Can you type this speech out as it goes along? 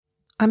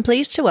I'm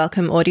pleased to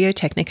welcome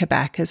Audio-Technica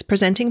back as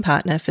presenting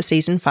partner for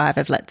Season 5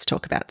 of Let's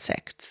Talk About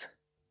Sects.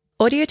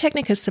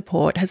 Audio-Technica's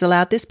support has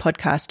allowed this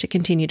podcast to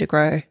continue to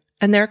grow,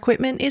 and their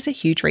equipment is a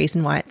huge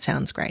reason why it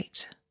sounds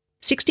great.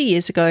 60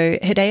 years ago,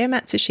 Hideo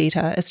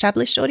Matsushita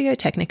established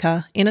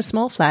Audio-Technica in a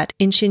small flat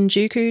in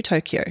Shinjuku,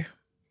 Tokyo.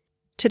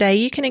 Today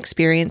you can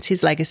experience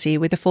his legacy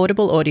with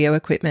affordable audio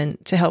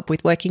equipment to help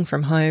with working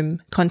from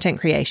home,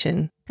 content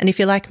creation, and if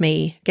you're like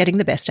me, getting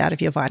the best out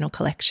of your vinyl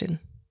collection.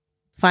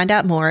 Find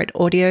out more at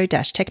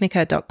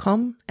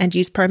audio-technica.com and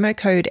use promo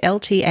code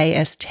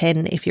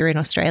LTAS10 if you're in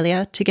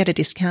Australia to get a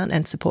discount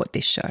and support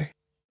this show.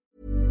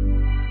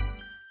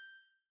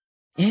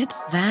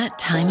 It's that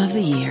time of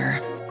the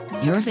year.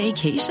 Your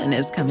vacation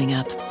is coming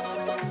up.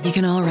 You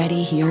can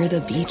already hear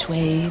the beach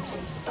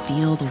waves,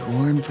 feel the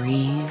warm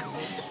breeze,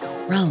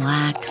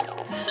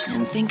 relax,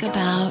 and think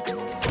about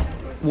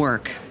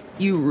work.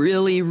 You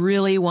really,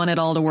 really want it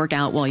all to work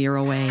out while you're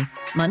away.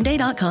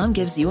 Monday.com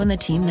gives you and the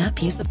team that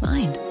peace of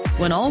mind.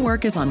 When all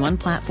work is on one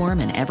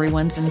platform and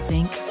everyone's in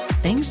sync,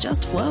 things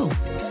just flow.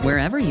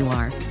 Wherever you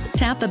are,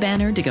 tap the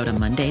banner to go to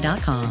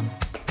Monday.com.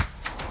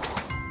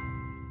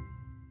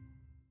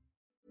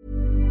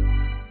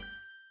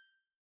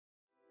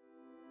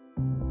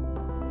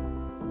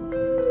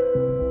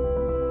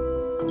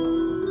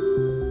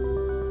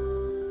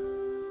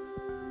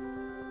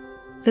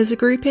 There's a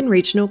group in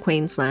regional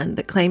Queensland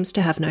that claims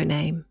to have no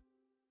name.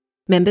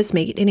 Members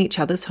meet in each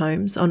other's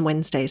homes on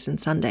Wednesdays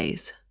and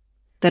Sundays.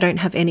 They don't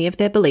have any of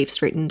their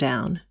beliefs written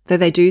down, though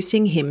they do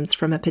sing hymns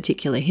from a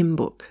particular hymn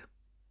book.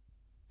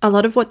 A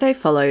lot of what they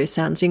follow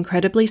sounds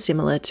incredibly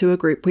similar to a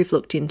group we've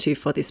looked into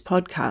for this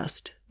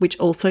podcast, which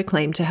also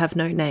claimed to have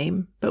no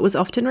name, but was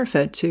often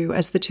referred to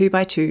as the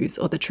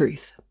 2x2s or the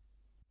Truth.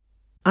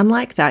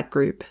 Unlike that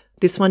group,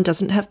 this one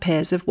doesn't have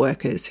pairs of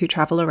workers who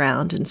travel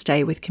around and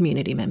stay with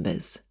community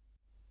members.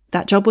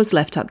 That job was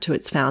left up to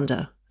its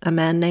founder, a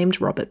man named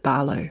Robert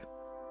Barlow.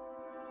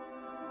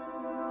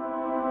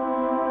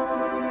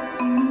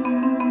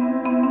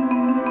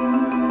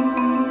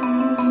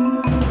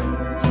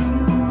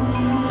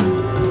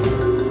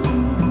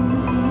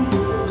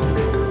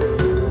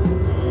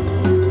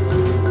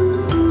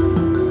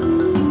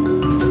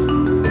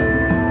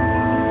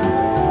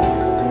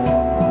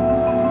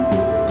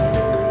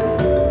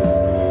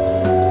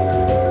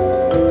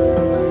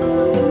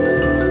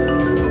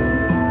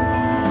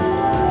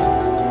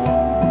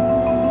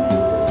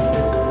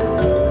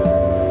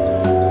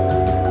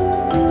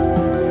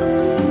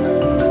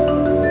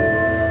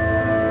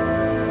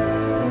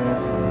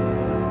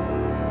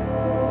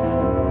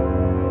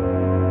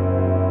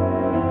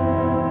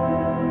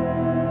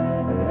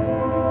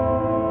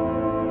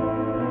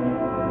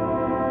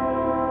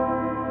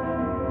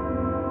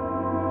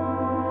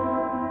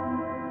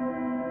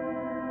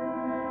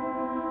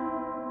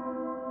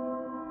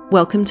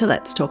 Welcome to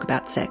Let's Talk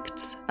About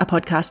Sects, a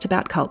podcast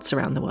about cults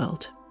around the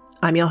world.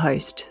 I'm your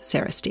host,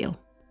 Sarah Steele.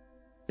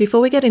 Before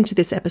we get into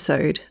this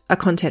episode, a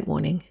content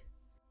warning.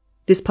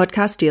 This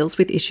podcast deals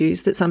with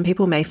issues that some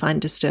people may find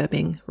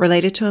disturbing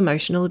related to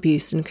emotional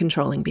abuse and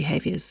controlling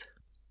behaviours.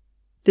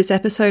 This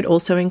episode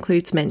also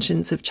includes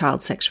mentions of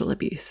child sexual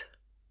abuse.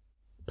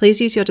 Please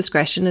use your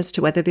discretion as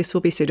to whether this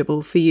will be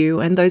suitable for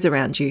you and those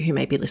around you who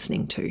may be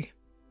listening too.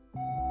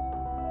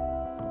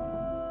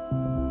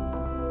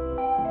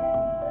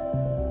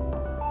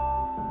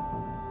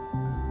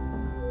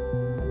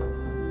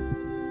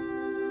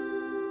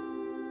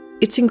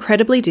 It's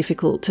incredibly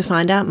difficult to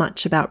find out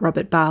much about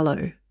Robert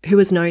Barlow, who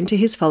was known to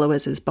his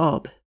followers as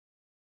Bob.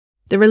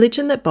 The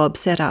religion that Bob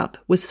set up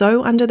was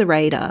so under the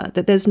radar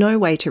that there's no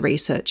way to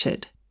research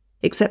it,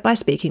 except by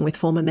speaking with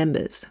former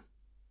members.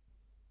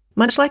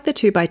 Much like the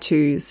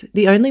 2x2s,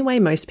 the only way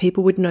most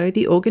people would know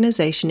the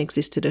organisation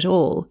existed at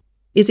all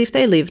is if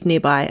they lived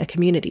nearby a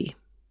community.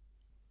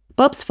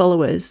 Bob's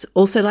followers,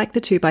 also like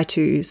the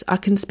 2x2s, are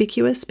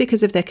conspicuous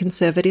because of their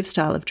conservative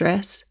style of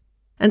dress,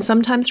 and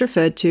sometimes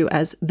referred to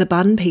as the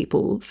bun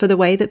people for the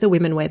way that the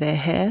women wear their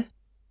hair,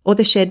 or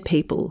the shed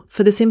people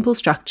for the simple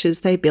structures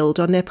they build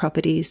on their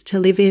properties to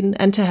live in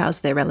and to house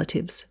their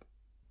relatives.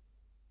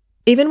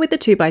 Even with the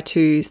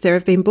 2x2s, there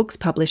have been books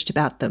published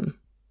about them,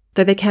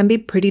 though they can be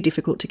pretty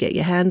difficult to get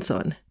your hands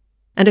on,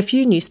 and a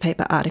few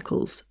newspaper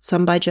articles,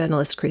 some by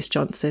journalist Chris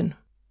Johnson.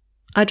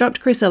 I dropped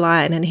Chris a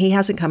line and he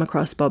hasn't come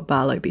across Bob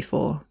Barlow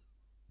before.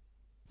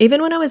 Even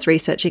when I was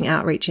researching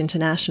Outreach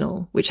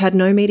International, which had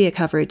no media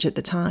coverage at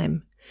the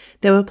time,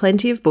 there were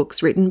plenty of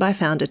books written by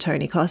founder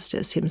Tony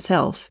Costas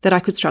himself that I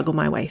could struggle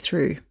my way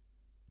through.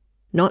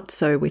 Not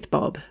so with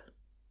Bob.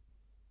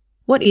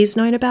 What is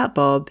known about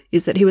Bob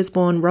is that he was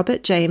born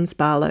Robert James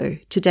Barlow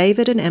to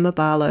David and Emma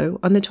Barlow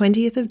on the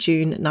 20th of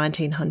June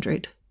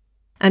 1900,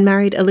 and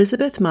married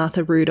Elizabeth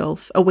Martha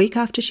Rudolph a week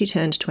after she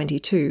turned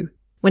 22,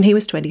 when he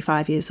was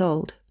 25 years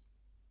old.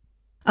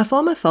 A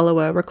former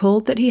follower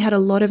recalled that he had a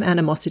lot of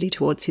animosity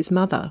towards his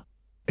mother,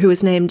 who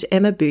was named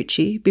Emma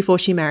Bucci before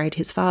she married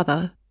his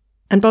father,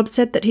 and Bob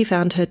said that he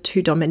found her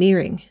too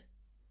domineering.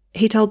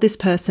 He told this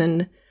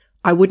person,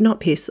 "I would not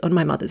piss on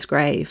my mother's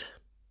grave."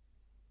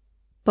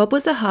 Bob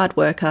was a hard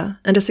worker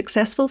and a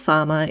successful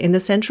farmer in the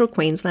central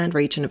Queensland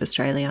region of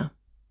Australia.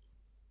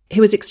 He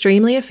was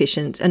extremely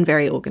efficient and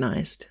very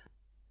organised.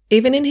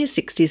 Even in his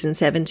 60s and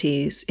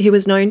 70s, he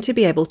was known to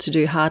be able to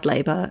do hard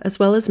labour as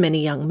well as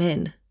many young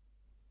men.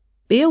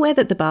 Be aware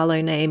that the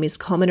Barlow name is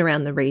common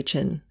around the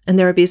region, and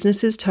there are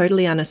businesses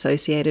totally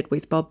unassociated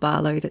with Bob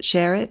Barlow that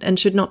share it and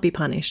should not be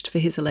punished for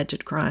his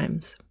alleged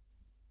crimes.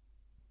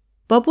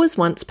 Bob was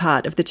once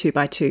part of the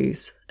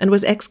 2x2s and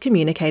was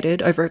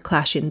excommunicated over a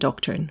clash in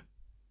doctrine.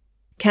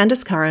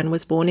 Candice Curran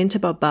was born into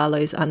Bob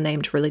Barlow's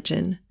unnamed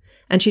religion,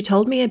 and she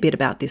told me a bit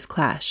about this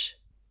clash.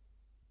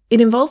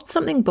 It involved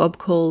something Bob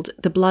called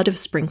the blood of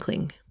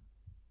sprinkling.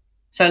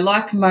 So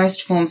like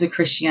most forms of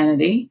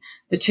Christianity,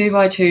 the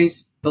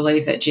 2x2s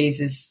believe that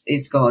Jesus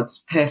is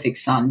God's perfect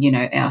son,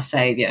 our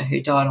saviour,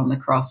 who died on the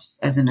cross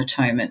as an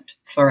atonement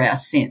for our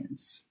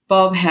sins.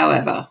 Bob,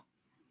 however,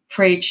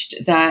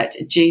 preached that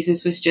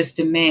Jesus was just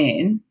a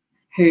man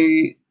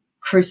who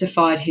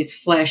crucified his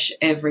flesh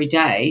every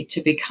day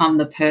to become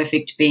the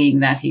perfect being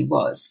that he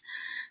was.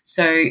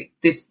 So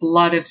this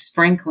blood of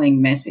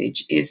sprinkling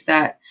message is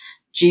that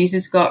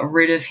Jesus got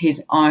rid of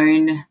his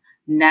own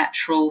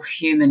natural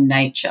human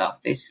nature,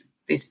 this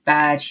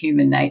bad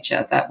human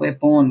nature that we're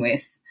born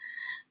with,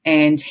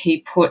 and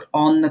he put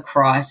on the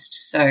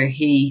Christ. So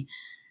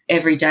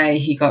every day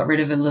he got rid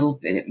of a little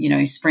bit,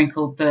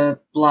 sprinkled the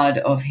blood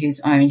of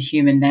his own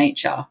human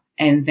nature.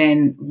 And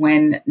then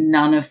when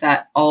none of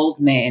that old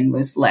man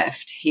was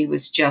left, he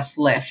was just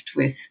left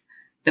with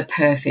the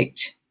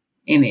perfect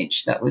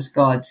image that was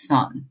God's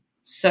son.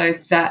 So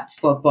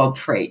that's what Bob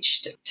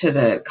preached to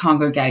the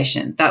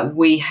congregation, that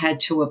we had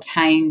to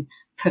obtain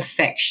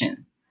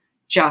perfection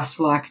just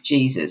like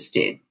Jesus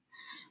did.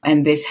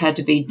 And this had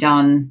to be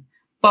done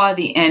by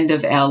the end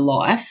of our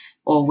life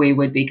or we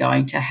would be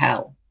going to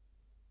hell.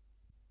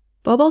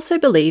 Bob also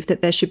believed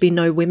that there should be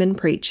no women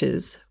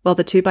preachers, while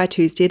the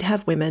 2x2s did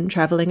have women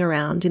travelling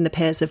around in the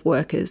pairs of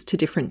workers to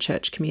different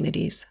church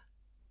communities.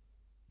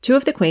 Two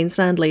of the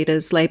Queensland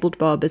leaders labelled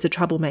Bob as a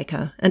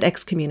troublemaker and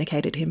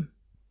excommunicated him.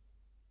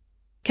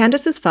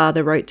 Candice's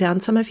father wrote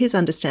down some of his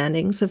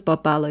understandings of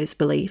Bob Barlow's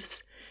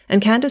beliefs,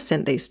 and Candice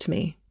sent these to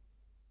me.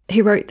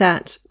 He wrote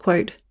that,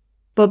 quote,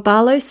 Bob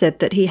Barlow said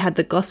that he had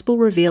the gospel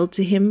revealed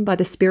to him by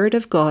the Spirit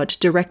of God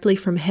directly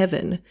from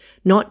heaven,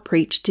 not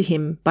preached to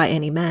him by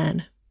any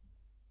man.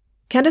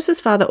 Candice's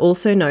father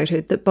also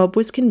noted that Bob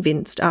was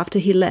convinced after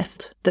he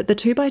left that the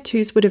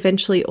 2x2s would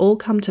eventually all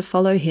come to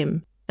follow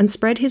him and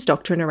spread his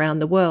doctrine around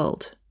the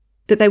world,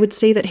 that they would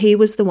see that he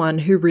was the one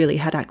who really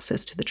had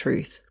access to the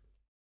truth.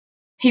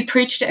 He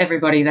preached to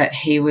everybody that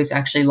he was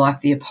actually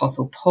like the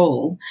Apostle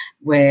Paul,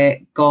 where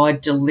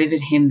God delivered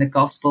him the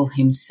gospel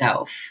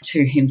himself,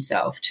 to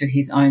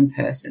his own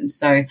person.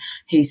 So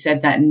he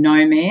said that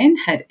no man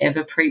had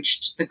ever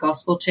preached the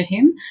gospel to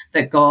him,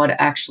 that God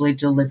actually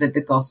delivered the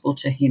gospel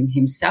to him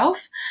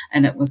himself,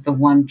 and it was the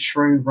one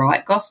true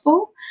right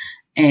gospel,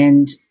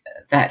 and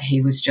that he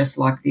was just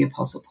like the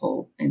Apostle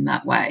Paul in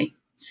that way.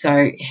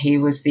 So he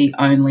was the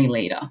only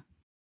leader.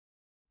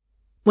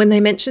 When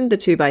they mentioned the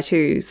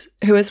 2x2s,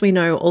 who as we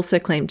know also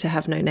claimed to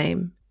have no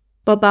name,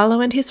 Bob Barlow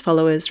and his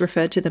followers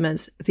referred to them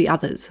as the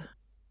others.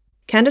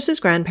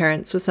 Candice's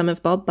grandparents were some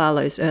of Bob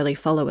Barlow's early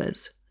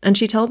followers, and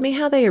she told me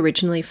how they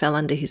originally fell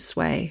under his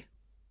sway.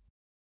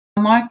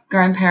 My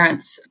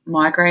grandparents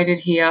migrated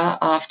here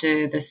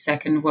after the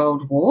Second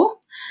World War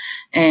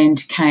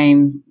and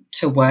came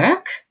to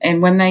work.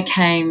 And when they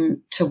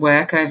came to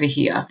work over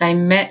here, they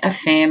met a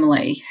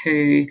family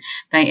who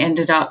they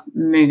ended up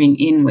moving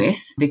in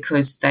with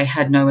because they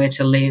had nowhere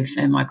to live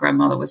and my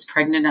grandmother was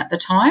pregnant at the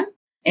time.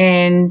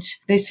 And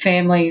this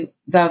family,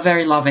 they were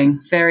very loving,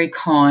 very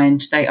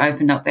kind. They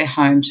opened up their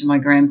home to my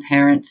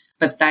grandparents,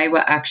 but they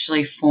were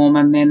actually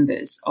former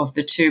members of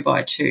the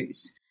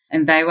 2x2s.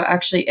 And they were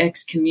actually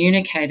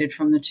excommunicated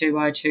from the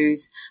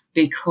 2x2s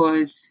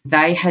because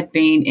they had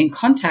been in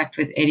contact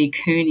with Eddie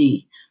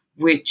Cooney,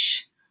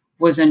 which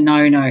was a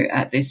no-no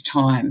at this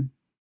time.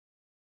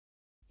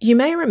 You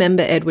may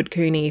remember Edward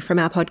Cooney from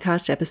our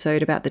podcast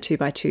episode about the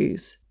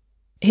 2x2s.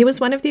 He was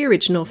one of the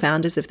original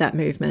founders of that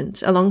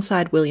movement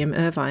alongside William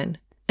Irvine,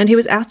 and he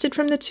was ousted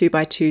from the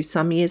 2x2s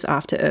some years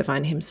after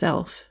Irvine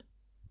himself.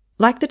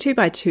 Like the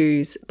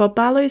 2x2s, Bob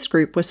Barlow's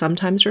group were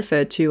sometimes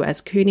referred to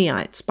as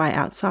Cooneyites by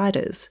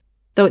outsiders,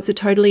 though it's a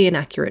totally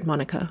inaccurate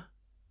moniker.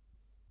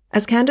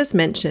 As Candice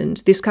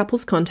mentioned, this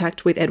couple's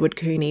contact with Edward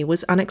Cooney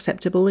was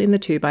unacceptable in the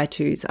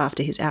 2x2s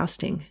after his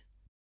ousting.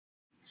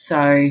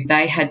 So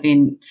they had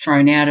been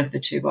thrown out of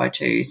the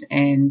 2x2s,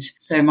 and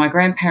so my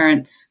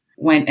grandparents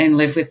went and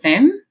lived with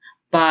them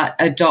but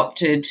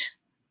adopted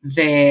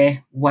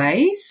their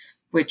ways,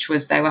 which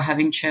was they were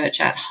having church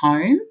at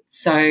home.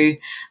 So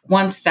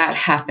once that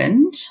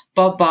happened,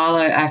 Bob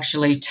Barlow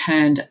actually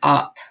turned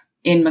up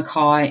in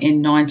Mackay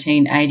in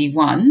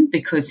 1981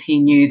 because he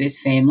knew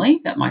this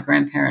family that my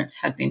grandparents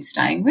had been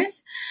staying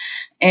with.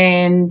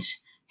 And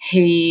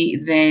he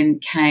then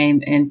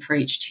came and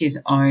preached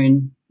his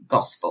own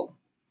gospel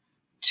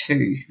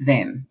to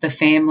them. The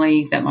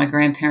family that my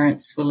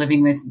grandparents were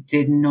living with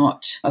did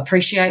not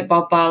appreciate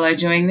Bob Barlow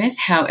doing this.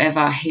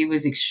 However, he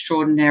was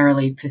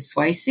extraordinarily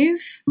persuasive.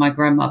 My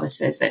grandmother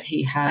says that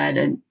he had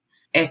an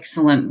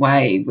excellent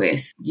way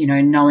with,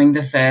 knowing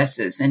the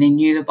verses, and he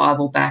knew the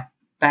Bible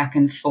back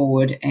and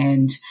forward,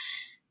 and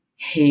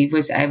he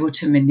was able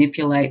to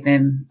manipulate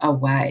them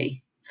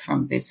away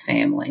from this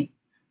family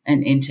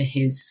and into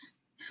his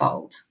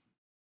fold.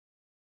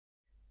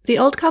 The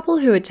old couple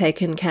who had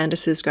taken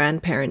Candace's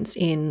grandparents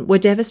in were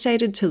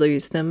devastated to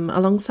lose them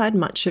alongside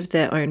much of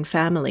their own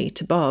family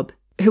to Bob,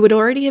 who would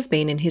already have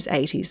been in his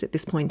 80s at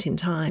this point in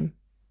time.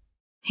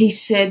 He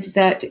said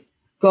that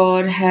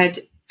God had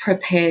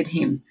prepared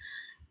him.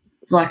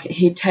 Like,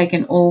 he'd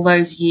taken all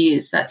those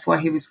years. That's why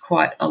he was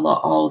quite a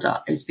lot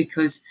older, is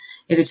because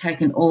it had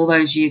taken all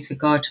those years for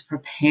God to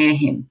prepare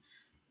him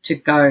to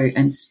go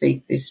and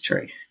speak this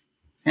truth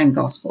and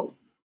gospel.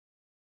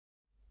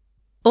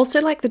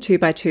 Also, like the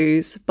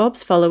 2x2s,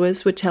 Bob's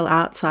followers would tell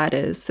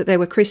outsiders that they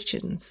were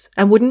Christians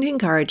and wouldn't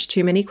encourage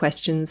too many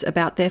questions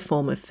about their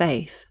form of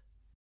faith.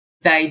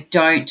 They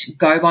don't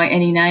go by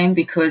any name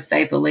because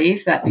they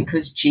believe that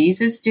because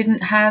Jesus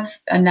didn't have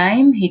a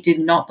name, he did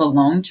not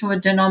belong to a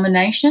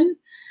denomination,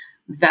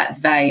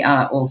 that they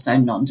are also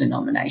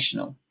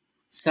non-denominational.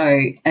 So,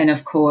 and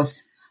of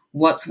course,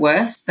 what's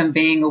worse than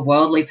being a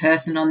worldly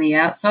person on the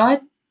outside?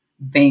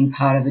 Being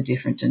part of a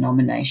different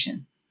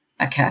denomination,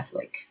 a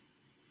Catholic,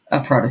 a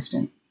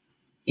Protestant,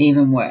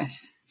 even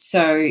worse.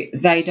 So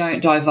they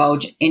don't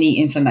divulge any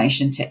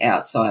information to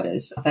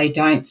outsiders. They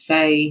don't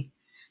say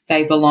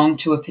they belong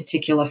to a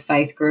particular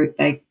faith group.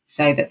 They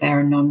say that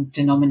they're a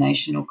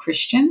non-denominational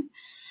Christian.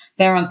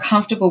 They're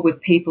uncomfortable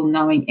with people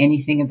knowing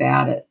anything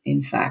about it,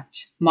 in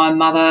fact. My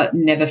mother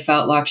never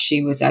felt like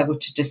she was able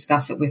to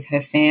discuss it with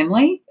her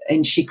family,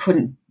 and she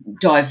couldn't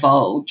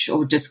divulge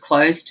or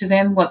disclose to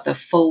them what the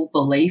full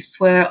beliefs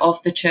were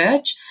of the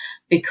church,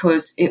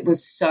 because it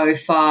was so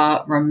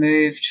far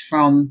removed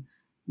from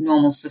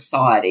normal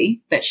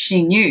society that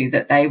she knew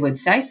that they would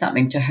say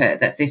something to her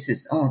that this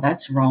is, oh,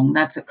 that's wrong,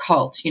 that's a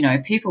cult.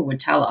 People would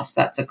tell us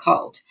that's a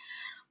cult.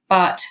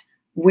 But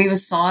we were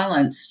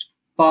silenced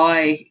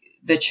by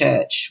the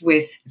church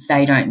with,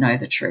 they don't know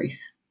the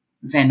truth.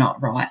 They're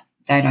not right.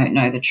 They don't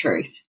know the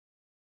truth.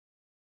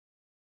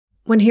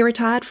 When he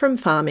retired from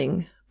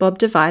farming, Bob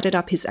divided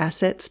up his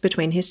assets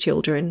between his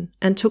children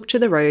and took to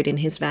the road in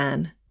his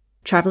van,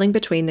 travelling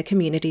between the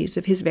communities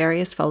of his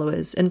various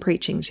followers and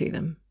preaching to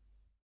them.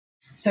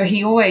 So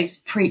he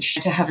always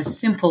preached to have a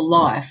simple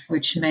life,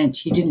 which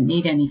meant you didn't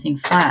need anything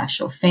flash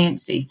or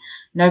fancy.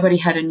 Nobody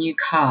had a new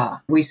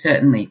car. We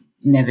certainly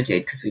never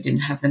did because we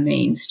didn't have the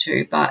means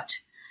to, but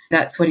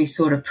that's what he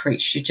sort of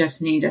preached. You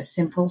just need a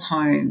simple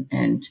home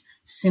and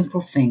simple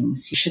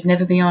things. You should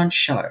never be on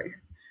show,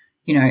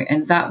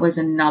 and that was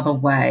another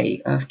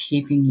way of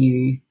keeping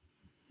you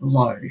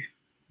low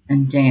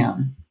and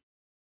down.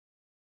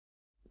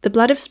 The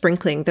blood of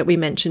sprinkling that we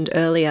mentioned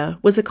earlier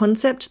was a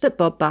concept that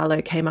Bob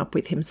Barlow came up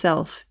with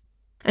himself,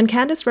 and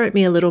Candace wrote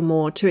me a little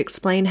more to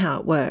explain how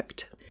it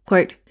worked.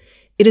 Quote,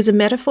 "It is a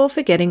metaphor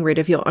for getting rid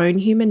of your own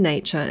human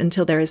nature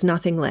until there is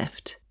nothing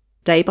left.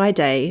 Day by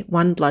day,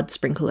 one blood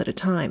sprinkle at a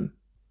time.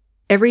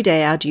 Every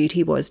day our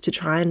duty was to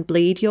try and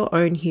bleed your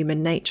own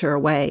human nature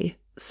away,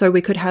 so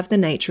we could have the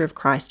nature of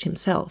Christ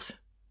himself.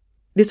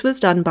 This was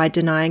done by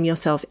denying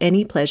yourself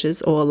any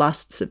pleasures or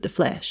lusts of the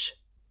flesh.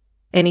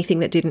 Anything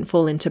that didn't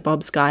fall into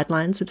Bob's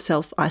guidelines of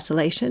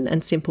self-isolation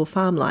and simple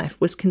farm life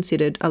was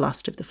considered a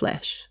lust of the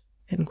flesh."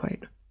 End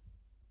quote.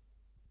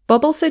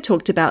 Bob also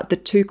talked about the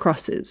two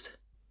crosses.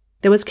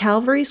 There was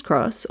Calvary's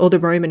cross, or the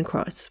Roman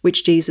cross,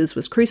 which Jesus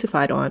was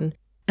crucified on,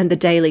 and the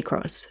daily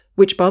cross,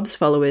 which Bob's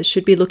followers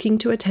should be looking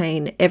to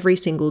attain every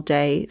single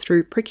day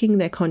through pricking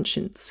their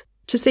conscience,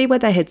 to see where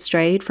they had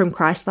strayed from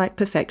Christ-like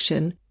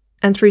perfection,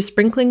 and through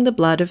sprinkling the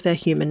blood of their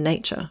human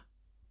nature.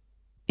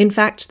 In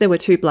fact, there were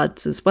two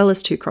bloods as well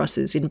as two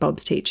crosses in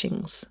Bob's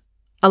teachings.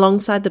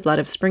 Alongside the blood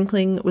of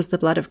sprinkling was the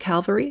blood of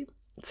Calvary,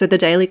 so the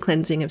daily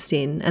cleansing of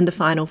sin and the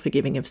final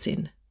forgiving of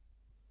sin.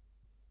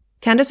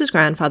 Candace's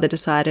grandfather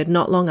decided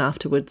not long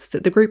afterwards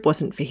that the group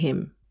wasn't for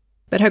him,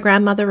 but her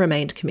grandmother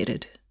remained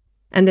committed,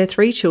 and their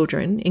 3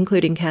 children,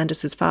 including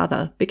Candace's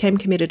father, became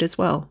committed as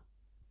well.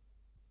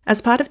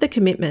 As part of the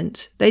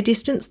commitment, they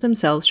distanced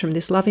themselves from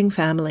this loving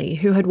family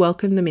who had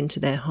welcomed them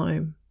into their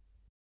home.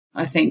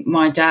 I think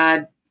my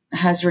dad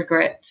has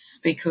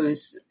regrets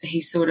because he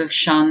sort of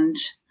shunned,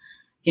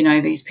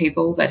 these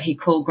people that he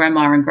called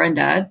grandma and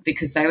granddad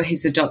because they were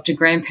his adopted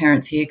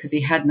grandparents here because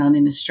he had none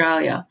in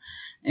Australia.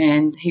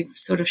 And he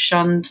sort of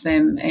shunned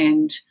them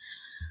and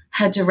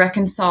had to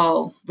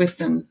reconcile with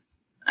them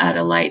at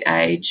a late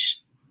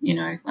age,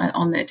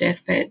 on their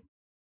deathbed.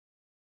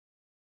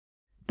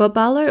 Bob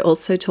Barlow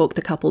also talked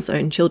the couple's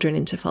own children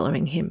into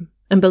following him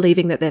and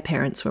believing that their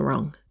parents were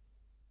wrong.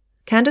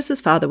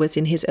 Candace's father was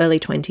in his early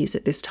 20s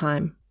at this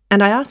time,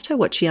 and I asked her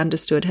what she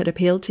understood had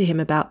appealed to him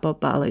about Bob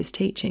Barlow's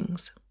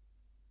teachings.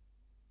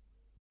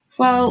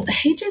 Well,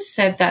 he just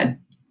said that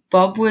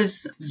Bob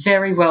was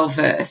very well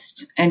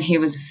versed and he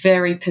was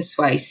very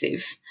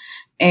persuasive,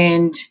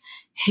 and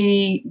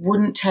he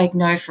wouldn't take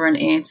no for an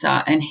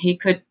answer, and he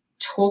could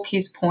talk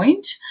his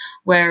point,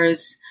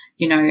 whereas,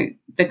 you know,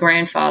 the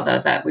grandfather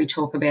that we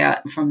talk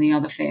about from the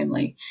other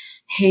family,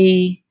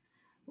 he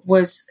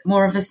was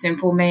more of a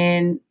simple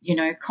man, you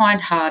know,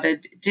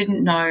 kind-hearted,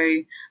 didn't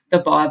know the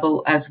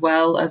Bible as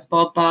well as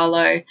Bob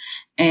Barlow,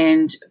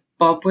 and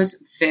Bob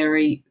was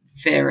very,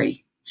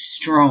 very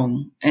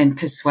strong and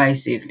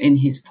persuasive in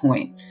his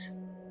points.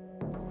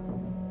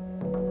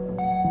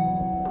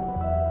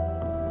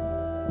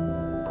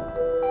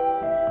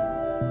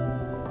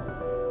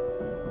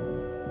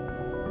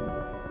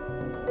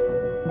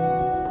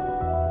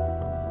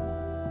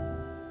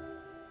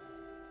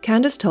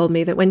 Candace told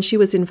me that when she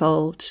was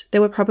involved, there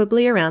were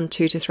probably around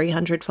 200 to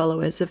 300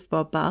 followers of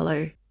Bob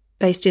Barlow,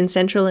 based in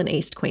central and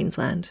east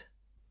Queensland.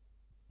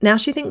 Now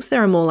she thinks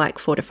there are more like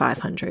 400 to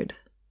 500,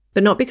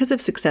 but not because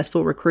of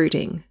successful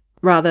recruiting.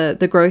 Rather,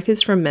 the growth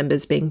is from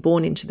members being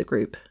born into the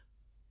group.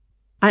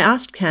 I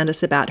asked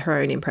Candace about her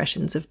own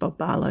impressions of Bob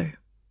Barlow.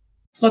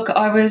 Look,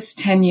 I was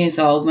 10 years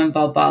old when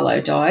Bob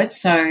Barlow died,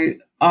 so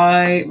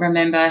I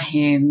remember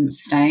him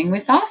staying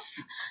with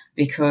us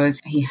because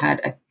he had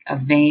a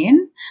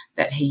van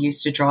that he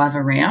used to drive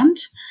around,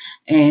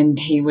 and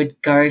he would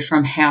go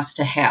from house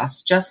to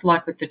house, just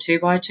like with the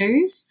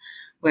 2x2s,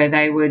 where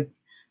they would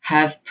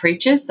have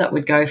preachers that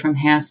would go from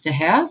house to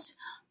house.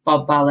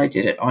 Bob Barlow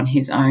did it on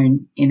his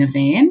own in a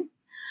van.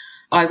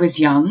 I was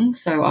young,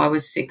 so I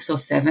was 6 or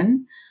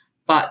 7,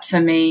 but for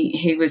me,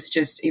 he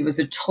was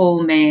a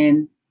tall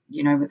man,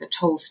 you know, with a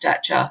tall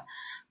stature,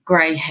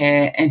 grey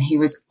hair, and he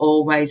was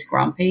always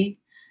grumpy.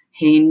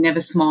 He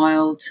never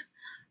smiled.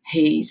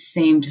 He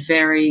seemed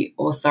very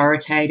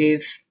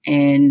authoritative,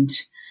 and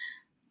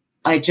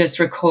I just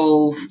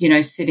recall, you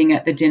know, sitting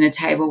at the dinner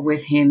table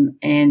with him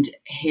and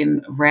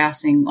him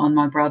rousing on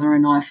my brother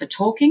and I for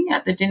talking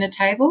at the dinner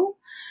table,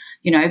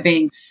 you know,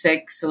 being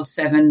 6 or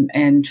 7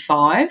 and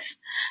 5,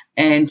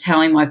 and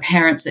telling my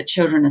parents that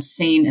children are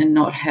seen and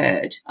not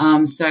heard.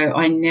 So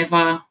I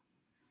never,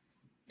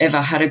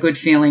 ever had a good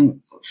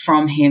feeling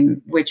from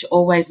him, which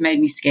always made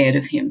me scared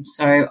of him.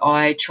 So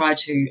I tried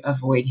to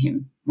avoid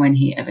him when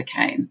he ever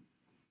came.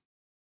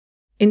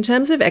 In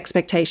terms of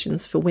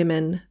expectations for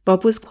women,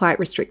 Bob was quite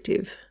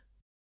restrictive.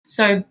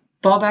 So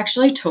Bob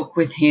actually took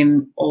with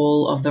him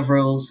all of the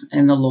rules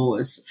and the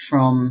laws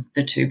from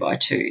the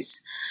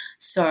 2x2s.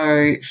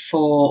 So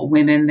for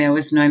women, there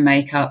was no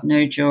makeup,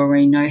 no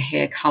jewellery, no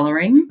hair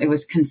colouring. It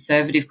was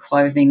conservative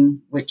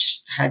clothing,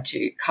 which had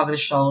to cover the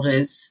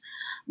shoulders,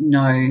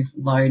 no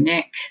low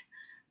neck,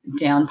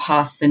 down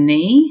past the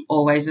knee,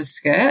 always a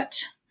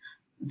skirt.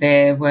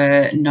 There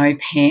were no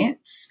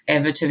pants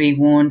ever to be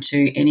worn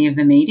to any of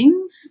the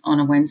meetings on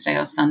a Wednesday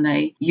or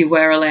Sunday. You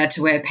were allowed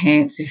to wear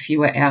pants if you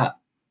were out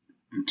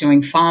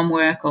doing farm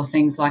work or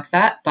things like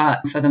that,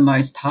 but for the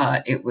most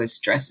part, it was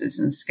dresses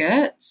and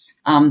skirts.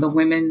 The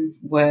women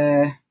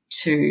were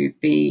to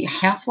be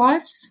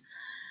housewives,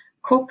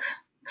 cook,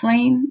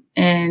 clean,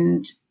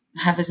 and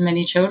have as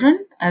many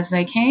children as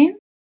they can.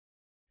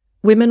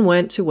 Women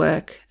weren't to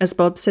work, as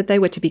Bob said they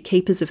were to be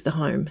keepers of the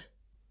home.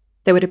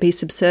 They were to be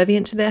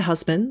subservient to their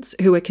husbands,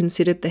 who were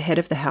considered the head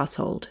of the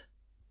household.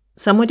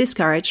 Some were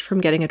discouraged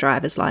from getting a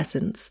driver's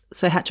licence,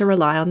 so had to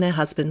rely on their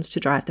husbands to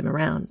drive them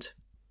around.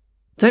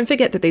 Don't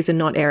forget that these are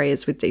not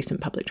areas with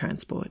decent public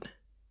transport.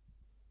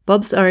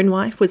 Bob's own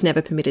wife was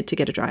never permitted to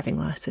get a driving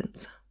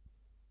licence.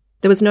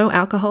 There was no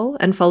alcohol,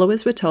 and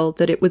followers were told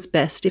that it was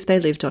best if they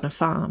lived on a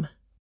farm.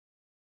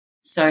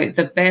 So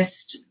the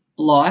best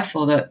life,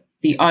 or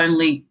the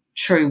only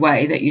true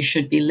way that you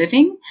should be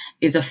living,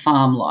 is a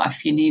farm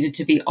life. You needed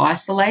to be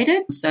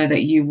isolated so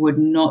that you would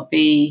not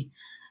be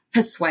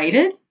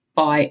persuaded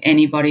by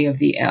anybody of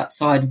the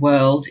outside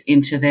world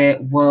into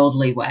their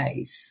worldly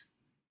ways.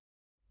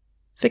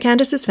 For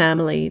Candace's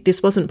family,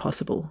 this wasn't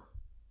possible.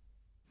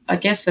 I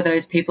guess for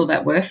those people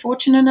that were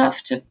fortunate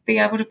enough to be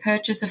able to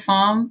purchase a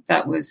farm,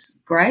 that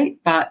was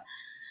great. But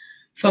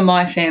for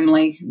my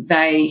family,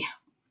 they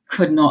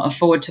could not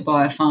afford to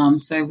buy a farm.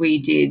 So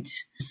we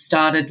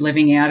started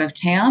living out of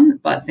town,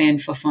 but then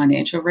for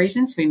financial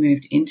reasons, we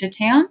moved into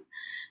town,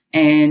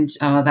 and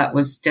that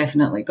was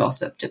definitely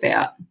gossiped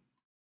about.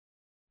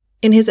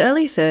 In his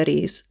early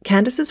 30s,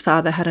 Candace's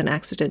father had an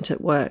accident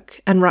at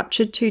work and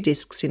ruptured 2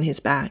 discs in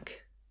his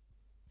back.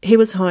 He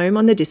was home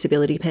on the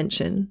disability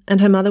pension,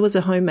 and her mother was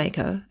a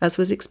homemaker, as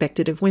was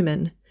expected of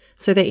women,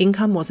 so their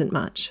income wasn't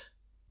much.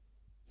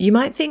 You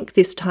might think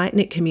this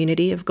tight-knit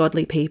community of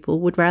godly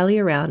people would rally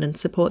around and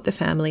support the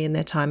family in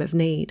their time of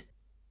need,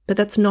 but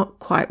that's not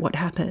quite what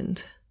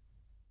happened.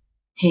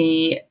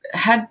 He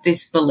had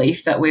this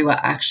belief that we were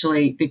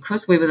actually,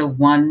 because we were the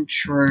one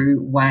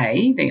true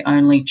way, the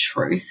only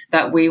truth,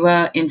 that we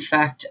were in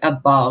fact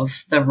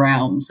above the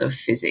realms of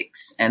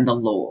physics and the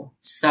law.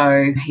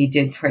 So he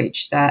did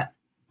preach that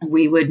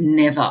we would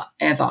never,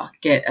 ever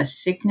get a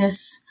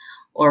sickness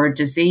or a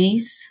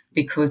disease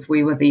because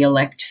we were the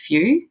elect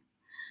few.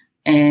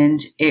 And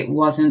it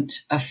wasn't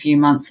a few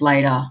months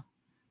later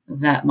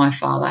that my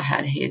father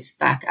had his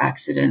back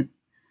accident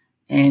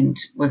and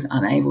was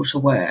unable to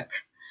work.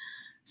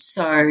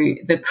 So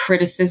the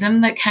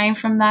criticism that came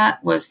from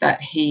that was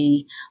that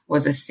he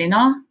was a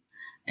sinner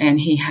and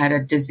he had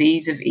a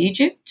disease of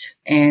Egypt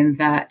and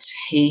that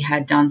he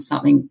had done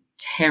something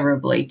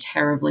terribly,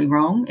 terribly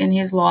wrong in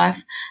his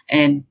life,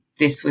 and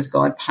this was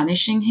God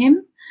punishing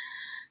him.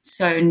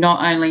 So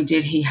not only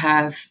did he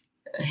have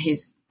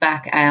his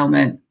back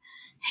ailment,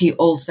 he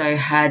also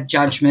had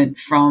judgment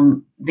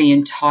from the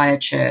entire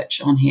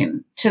church on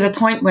him, to the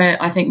point where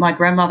I think my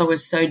grandmother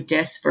was so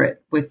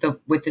desperate with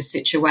the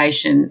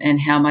situation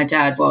and how my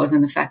dad was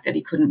and the fact that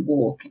he couldn't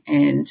walk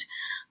and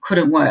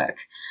couldn't work,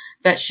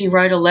 that she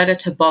wrote a letter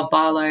to Bob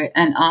Barlow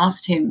and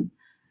asked him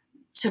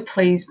to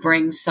please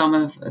bring some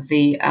of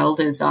the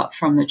elders up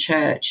from the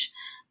church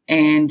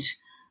and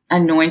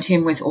anoint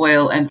him with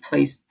oil and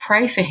please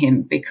pray for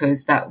him,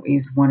 because that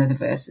is one of the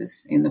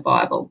verses in the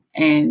Bible.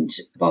 And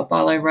Bob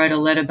Barlow wrote a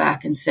letter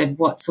back and said,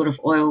 what sort of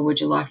oil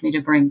would you like me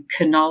to bring?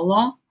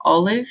 Canola,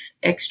 olive,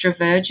 extra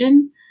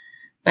virgin.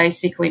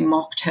 Basically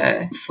mocked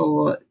her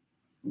for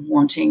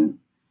wanting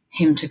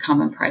him to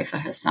come and pray for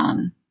her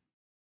son.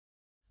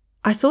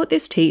 I thought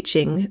this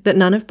teaching, that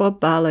none of Bob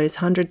Barlow's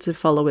hundreds of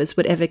followers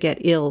would ever get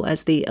ill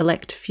as the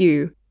elect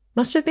few,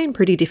 must have been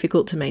pretty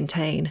difficult to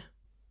maintain.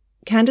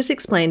 Candace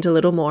explained a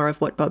little more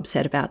of what Bob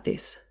said about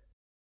this.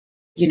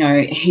 You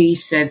know, he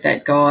said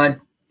that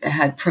God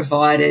had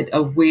provided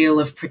a wheel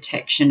of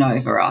protection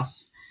over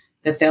us,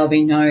 that there'll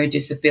be no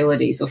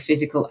disabilities or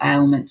physical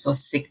ailments or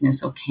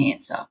sickness or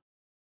cancer.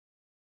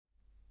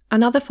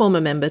 Another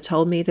former member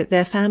told me that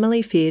their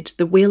family feared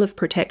the wheel of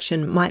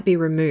protection might be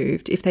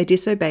removed if they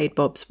disobeyed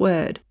Bob's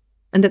word,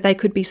 and that they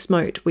could be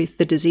smote with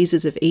the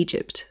diseases of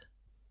Egypt.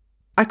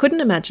 I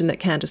couldn't imagine that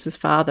Candace's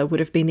father would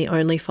have been the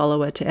only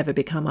follower to ever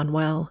become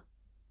unwell.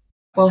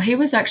 Well, he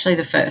was actually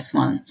the first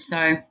one.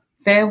 So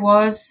there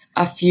was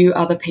a few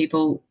other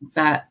people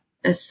that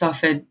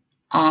suffered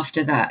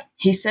after that.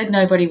 He said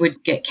nobody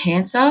would get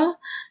cancer.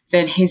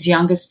 Then his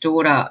youngest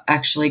daughter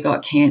actually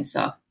got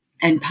cancer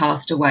and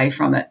passed away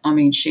from it. I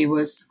mean, she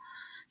was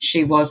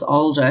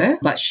older,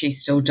 but she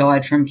still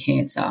died from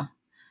cancer.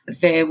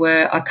 There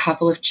were a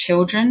couple of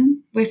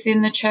children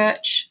within the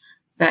church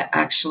that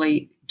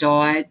actually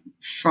died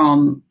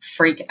from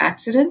freak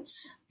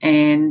accidents,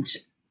 and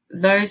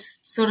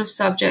those sort of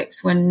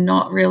subjects were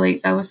not really,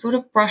 they were sort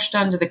of brushed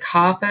under the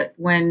carpet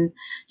when,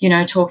 you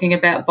know, talking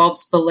about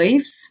Bob's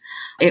beliefs.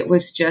 It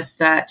was just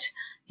that,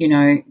 you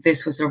know,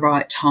 this was the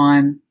right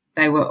time.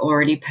 They were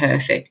already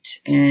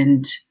perfect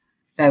and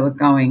they were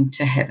going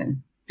to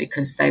heaven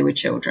because they were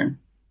children.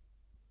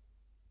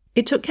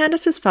 It took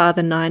Candace's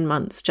father 9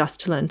 months just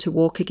to learn to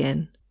walk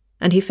again,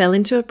 and he fell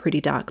into a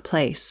pretty dark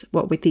place,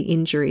 what with the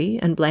injury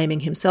and blaming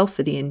himself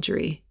for the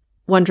injury,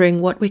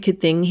 wondering what wicked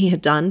thing he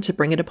had done to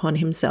bring it upon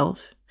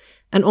himself,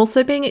 and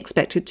also being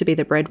expected to be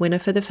the breadwinner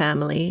for the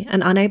family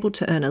and unable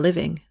to earn a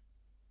living.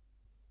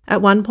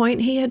 At one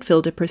point he had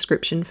filled a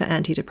prescription for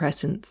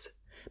antidepressants,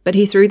 but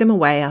he threw them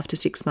away after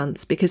 6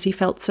 months because he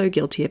felt so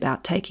guilty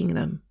about taking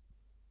them.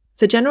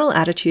 The general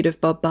attitude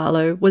of Bob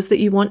Barlow was that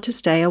you want to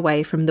stay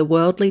away from the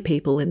worldly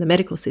people in the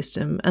medical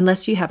system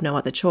unless you have no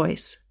other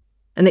choice,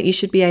 and that you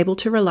should be able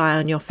to rely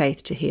on your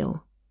faith to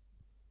heal.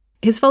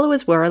 His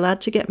followers were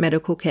allowed to get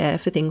medical care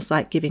for things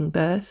like giving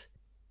birth,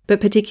 but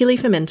particularly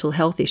for mental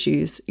health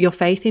issues, your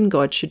faith in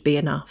God should be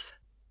enough.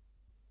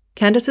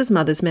 Candace's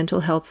mother's mental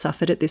health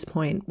suffered at this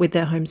point with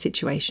their home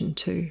situation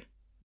too.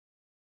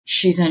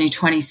 She's only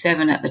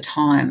 27 at the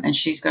time and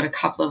she's got a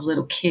couple of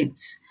little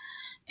kids,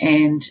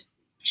 and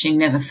she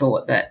never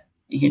thought that,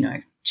 you know,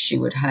 she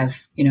would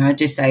have, you know, a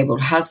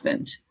disabled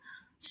husband.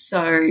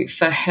 So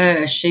for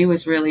her, she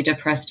was really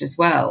depressed as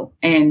well,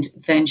 and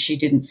then she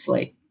didn't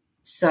sleep.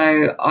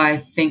 So I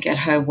think at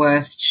her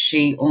worst,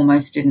 she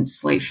almost didn't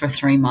sleep for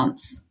 3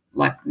 months,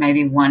 like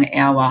maybe 1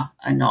 hour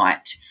a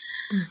night,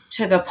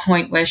 to the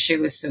point where she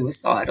was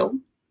suicidal.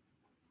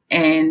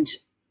 And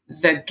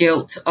the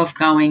guilt of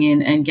going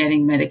in and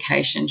getting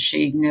medication,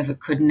 she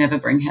could never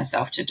bring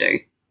herself to do.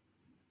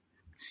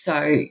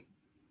 So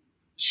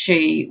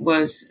she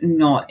was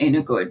not in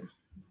a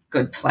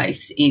good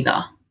place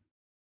either.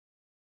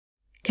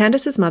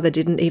 Candace's mother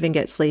didn't even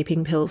get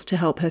sleeping pills to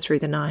help her through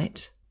the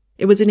night.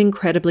 It was an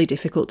incredibly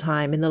difficult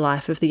time in the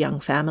life of the young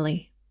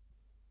family.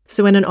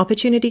 So when an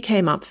opportunity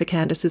came up for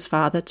Candace's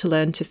father to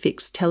learn to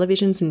fix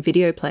televisions and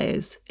video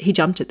players, he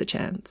jumped at the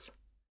chance.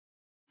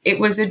 It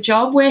was a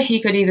job where he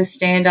could either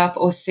stand up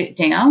or sit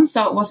down,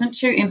 so it wasn't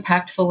too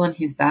impactful on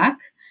his back,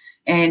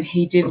 and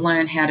he did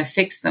learn how to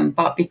fix them.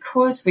 But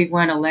because we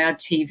weren't allowed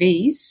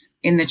TVs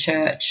in the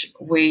church,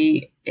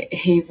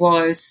 he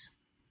was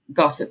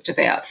gossiped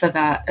about for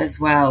that as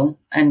well,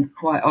 and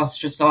quite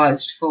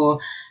ostracised for,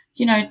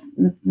 you know,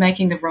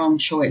 making the wrong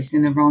choice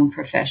in the wrong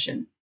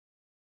profession.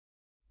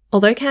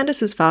 Although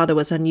Candace's father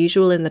was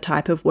unusual in the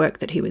type of work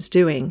that he was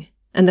doing,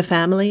 and the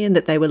family and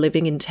that they were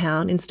living in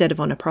town instead of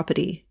on a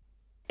property,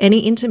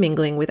 any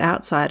intermingling with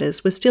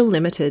outsiders was still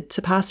limited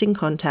to passing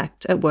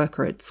contact at work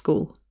or at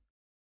school.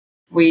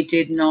 We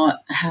did not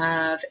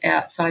have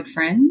outside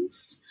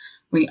friends.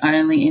 We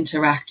only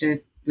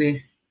interacted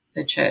with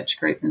the church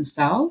group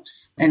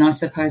themselves. And I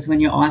suppose when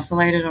you're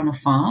isolated on a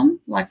farm,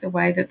 like the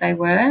way that they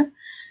were,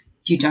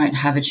 you don't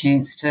have a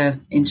chance to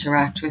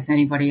interact with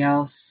anybody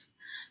else.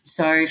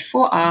 So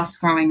for us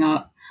growing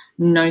up,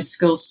 no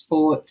school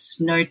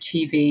sports, no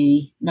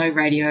TV, no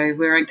radio.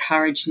 We're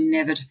encouraged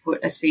never to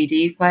put a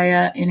CD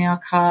player in our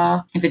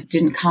car. If it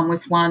didn't come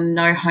with one,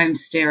 no home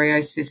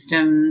stereo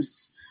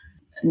systems,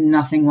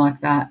 nothing like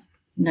that.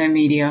 No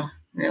media,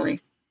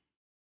 really.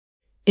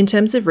 In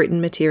terms of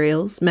written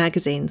materials,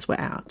 magazines were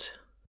out.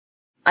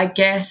 I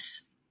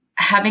guess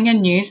having a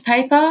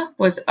newspaper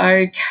was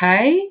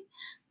okay,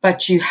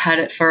 but you had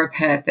it for a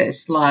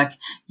purpose, like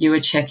you were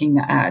checking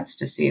the ads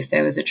to see if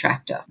there was a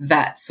tractor,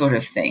 that sort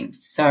of thing.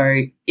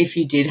 So if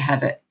you did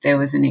have it, there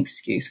was an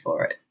excuse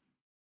for it.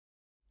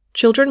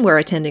 Children were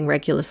attending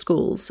regular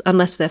schools,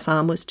 unless their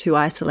farm was too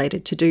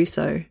isolated to do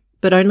so,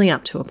 but only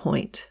up to a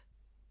point.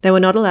 They were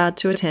not allowed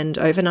to attend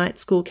overnight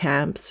school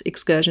camps,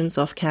 excursions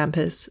off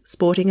campus,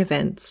 sporting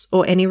events,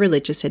 or any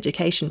religious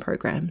education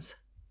programs.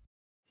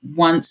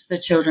 Once the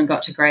children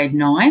got to grade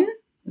 9,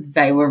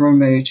 they were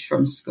removed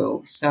from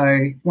school,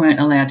 so weren't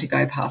allowed to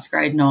go past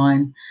grade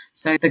 9.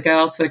 So the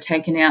girls were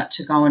taken out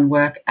to go and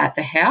work at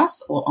the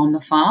house or on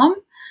the farm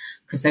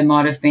because there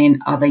might have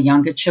been other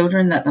younger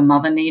children that the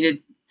mother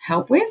needed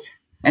help with.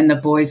 And the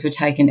boys were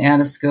taken out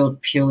of school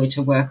purely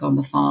to work on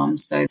the farm.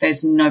 So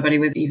there's nobody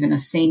with even a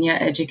senior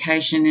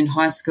education in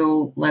high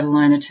school, let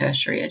alone a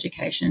tertiary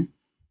education.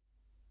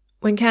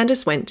 When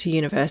Candice went to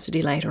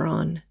university later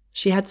on,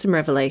 she had some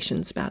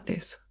revelations about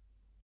this.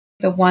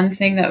 The one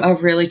thing that I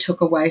really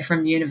took away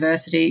from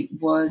university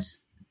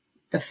was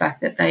the fact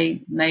that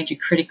they made you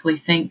critically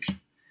think,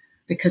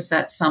 because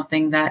that's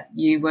something that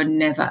you were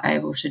never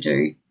able to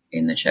do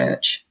in the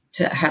church,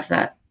 to have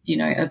that,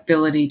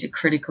 ability to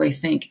critically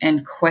think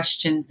and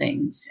question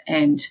things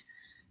and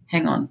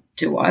hang on,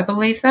 do I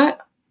believe that?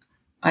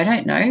 I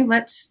don't know.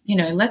 Let's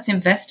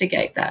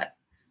investigate that.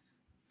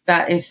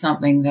 That is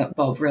something that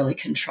Bob really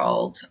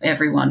controlled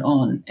everyone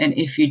on. And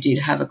if you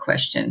did have a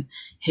question,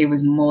 he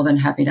was more than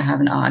happy to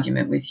have an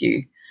argument with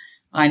you.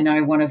 I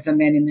know one of the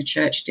men in the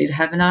church did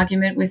have an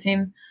argument with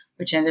him,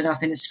 which ended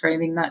up in a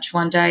screaming match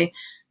one day,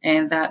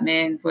 and that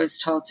man was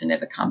told to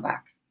never come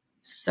back.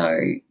 So,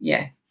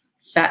 yeah,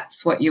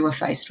 that's what you were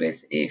faced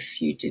with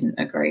if you didn't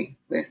agree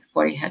with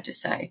what he had to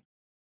say.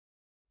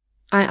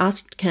 I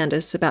asked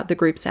Candice about the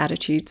group's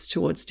attitudes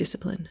towards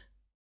discipline.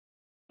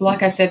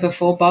 Like I said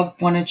before,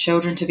 Bob wanted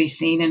children to be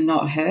seen and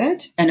not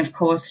heard. And of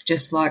course,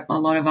 just like a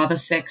lot of other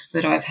sects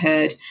that I've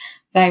heard,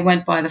 they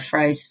went by the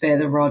phrase, spare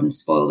the rod and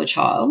spoil the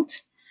child.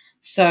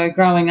 So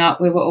growing up,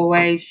 we were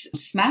always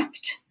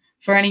smacked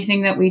for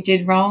anything that we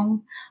did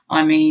wrong.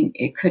 I mean,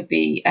 it could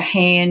be a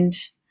hand,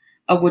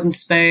 a wooden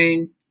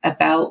spoon, a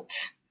belt.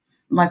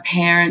 My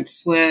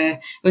parents it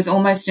was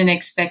almost an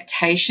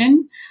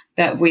expectation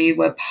that we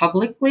were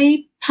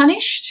publicly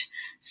punished,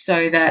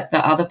 so that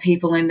the other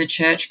people in the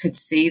church could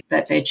see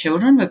that their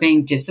children were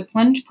being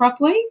disciplined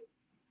properly.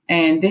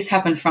 And this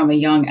happened from a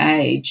young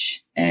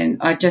age. And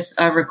I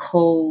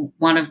recall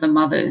one of the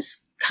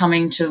mothers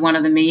coming to one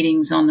of the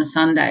meetings on the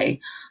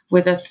Sunday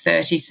with a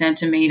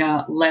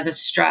 30-centimetre leather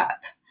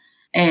strap,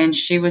 and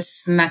she was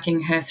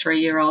smacking her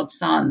 3-year-old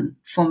son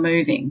for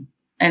moving,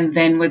 and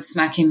then would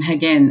smack him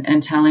again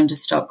and tell him to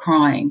stop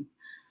crying.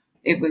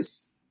 It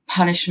was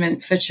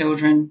punishment for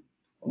children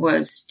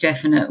was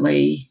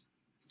definitely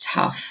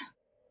tough.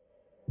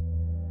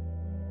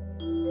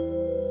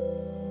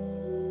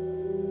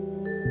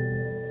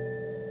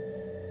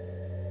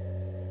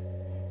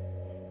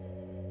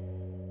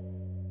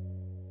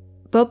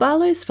 Bob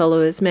Barlow's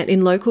followers met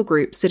in local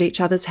groups at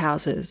each other's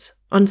houses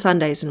on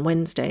Sundays and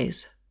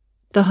Wednesdays.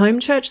 The home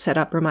church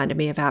setup reminded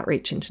me of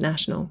Outreach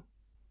International.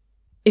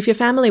 If your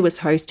family was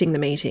hosting the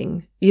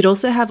meeting, you'd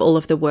also have all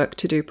of the work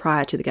to do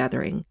prior to the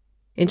gathering,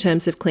 in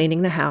terms of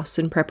cleaning the house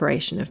and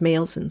preparation of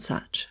meals and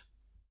such.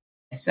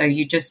 So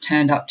you just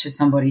turned up to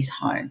somebody's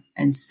home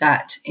and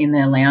sat in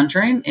their lounge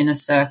room in a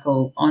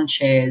circle on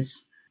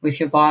chairs with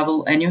your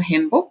Bible and your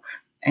hymn book.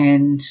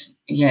 And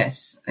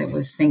yes, it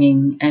was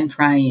singing and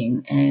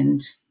praying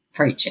and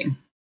preaching.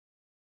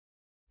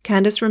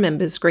 Candice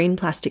remembers green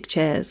plastic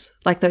chairs,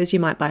 like those you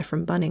might buy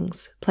from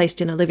Bunnings,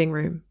 placed in a living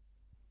room.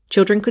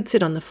 Children could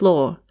sit on the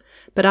floor,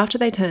 but after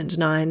they turned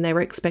 9, they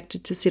were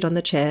expected to sit on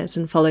the chairs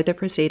and follow the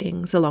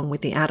proceedings along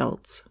with the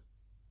adults.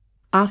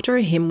 After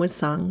a hymn was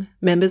sung,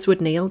 members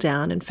would kneel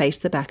down and face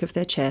the back of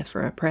their chair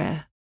for a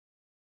prayer.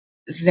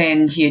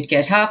 Then you'd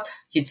get up,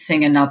 you'd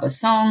sing another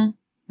song,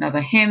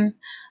 another hymn,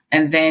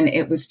 and then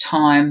it was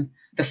time.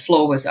 The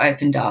floor was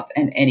opened up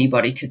and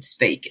anybody could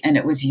speak, and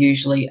it was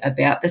usually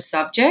about the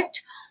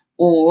subject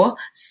or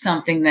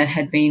something that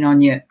had been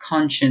on your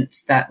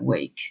conscience that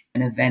week,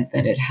 an event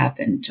that had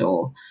happened,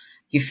 or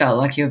you felt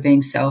like you were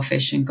being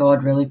selfish and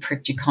God really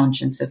pricked your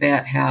conscience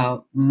about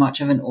how much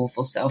of an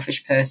awful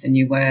selfish person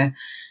you were,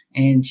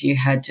 and you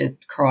had to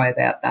cry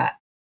about that.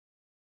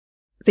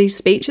 These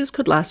speeches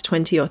could last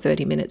 20 or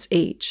 30 minutes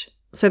each,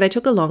 so they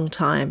took a long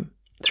time,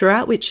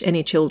 throughout which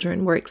any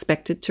children were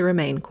expected to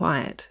remain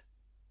quiet.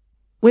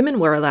 Women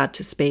were allowed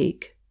to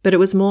speak, but it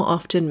was more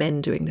often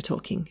men doing the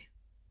talking.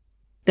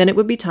 Then it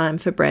would be time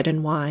for bread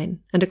and wine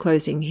and a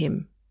closing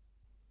hymn.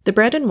 The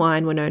bread and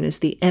wine were known as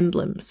the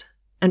emblems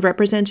and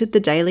represented the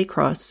daily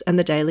cross and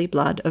the daily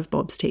blood of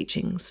Bob's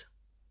teachings.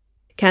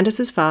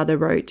 Candace's father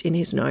wrote in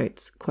his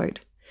notes, quote,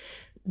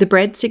 "The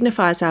bread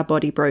signifies our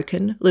body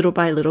broken, little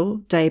by little,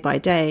 day by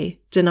day,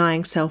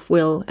 denying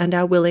self-will and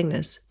our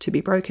willingness to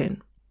be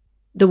broken.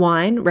 The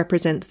wine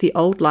represents the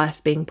old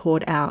life being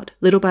poured out,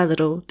 little by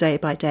little, day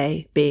by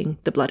day, being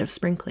the blood of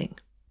sprinkling."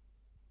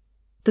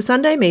 The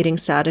Sunday meeting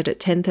started at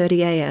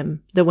 10:30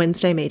 a.m, the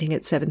Wednesday meeting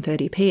at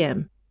 7:30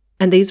 p.m,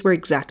 and these were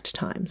exact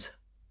times.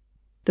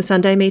 The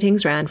Sunday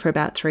meetings ran for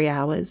about 3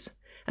 hours,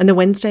 and the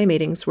Wednesday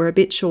meetings were a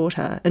bit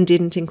shorter and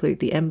didn't include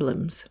the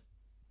emblems.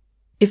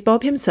 If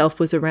Bob himself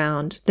was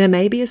around, there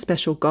may be a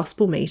special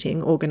gospel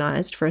meeting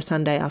organised for a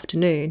Sunday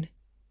afternoon,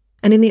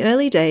 and in the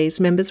early days,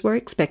 members were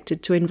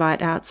expected to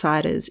invite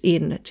outsiders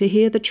in to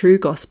hear the true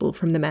gospel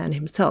from the man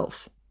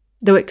himself,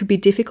 though it could be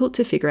difficult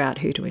to figure out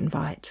who to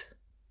invite.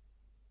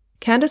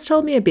 Candace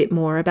told me a bit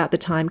more about the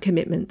time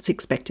commitments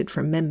expected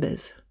from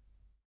members.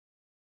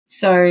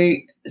 So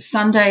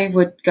Sunday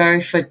would go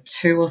for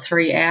 2 or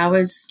 3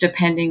 hours,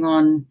 depending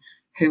on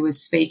who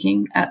was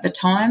speaking at the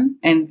time.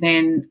 And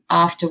then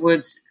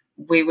afterwards,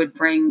 we would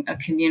bring a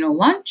communal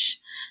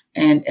lunch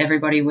and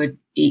everybody would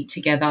eat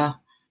together.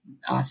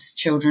 Us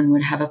children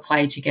would have a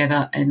play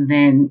together, and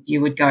then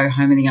you would go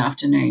home in the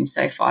afternoon,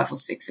 say 5 or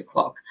 6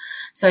 o'clock.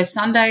 So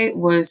Sunday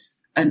was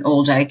an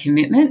all-day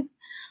commitment.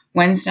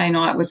 Wednesday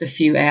night was a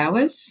few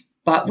hours.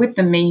 But with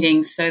the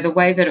meetings, so the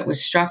way that it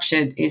was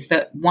structured is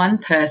that one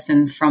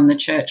person from the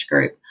church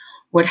group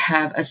would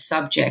have a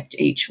subject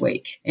each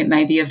week. It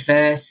may be a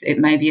verse, it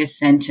may be a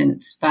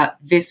sentence, but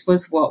this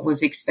was what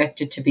was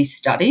expected to be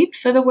studied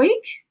for the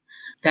week.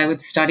 They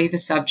would study the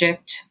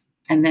subject,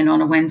 and then on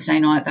a Wednesday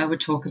night, they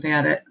would talk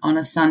about it. On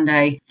a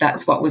Sunday,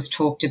 that's what was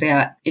talked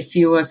about. If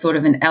you were sort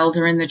of an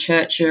elder in the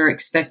church, you're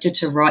expected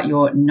to write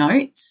your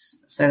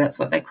notes. So that's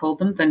what they called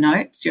them, the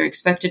notes. You're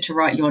expected to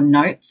write your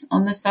notes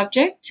on the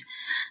subject.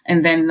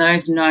 And then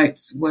those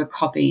notes were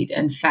copied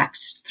and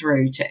faxed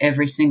through to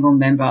every single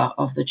member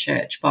of the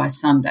church by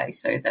Sunday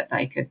so that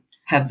they could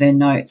have their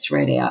notes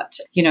read out,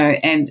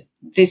 and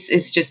this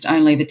is just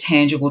only the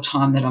tangible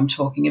time that I'm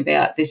talking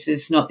about. This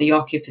is not the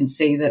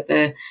occupancy that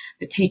the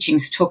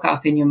teachings took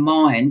up in your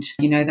mind.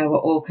 They were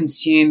all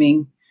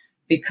consuming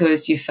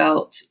because you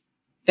felt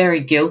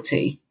very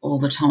guilty all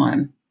the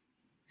time.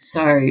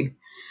 So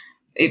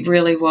it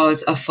really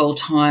was a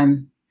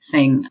full-time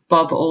thing.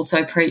 Bob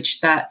also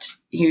preached that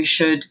you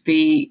should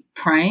be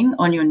praying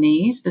on your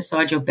knees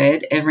beside your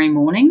bed every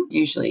morning,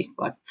 usually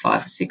like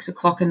 5 or 6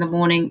 o'clock in the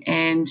morning.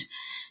 And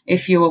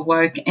if you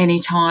awoke any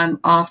time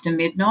after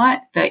midnight,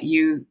 that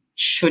you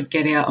should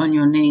get out on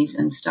your knees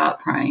and start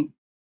praying.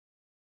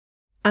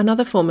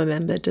 Another former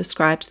member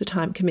described the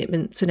time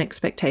commitments and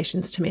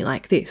expectations to me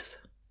like this,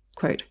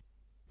 quote,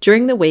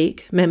 "During the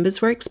week,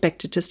 members were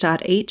expected to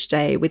start each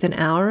day with an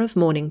hour of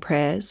morning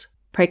prayers,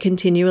 pray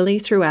continually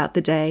throughout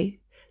the day,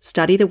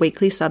 study the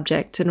weekly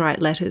subject and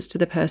write letters to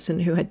the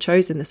person who had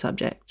chosen the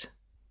subject.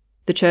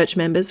 The church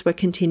members were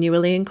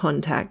continually in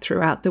contact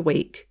throughout the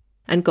week,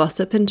 and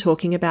gossip and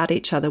talking about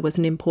each other was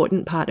an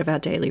important part of our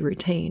daily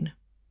routine.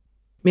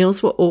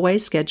 Meals were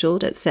always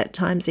scheduled at set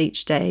times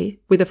each day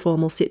with a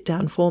formal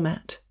sit-down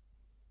format.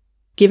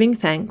 Giving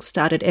thanks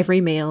started every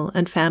meal,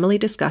 and family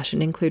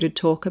discussion included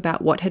talk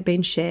about what had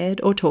been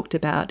shared or talked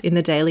about in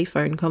the daily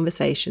phone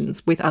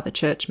conversations with other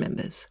church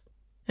members."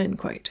 End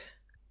quote.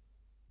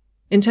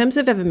 In terms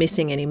of ever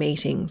missing any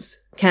meetings,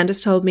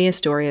 Candace told me a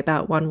story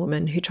about one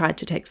woman who tried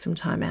to take some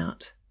time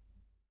out.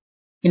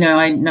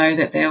 I know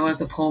that there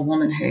was a poor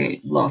woman who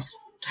lost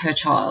her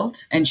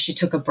child, and she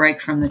took a break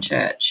from the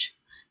church,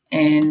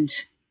 and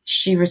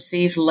she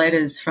received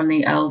letters from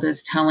the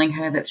elders telling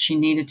her that she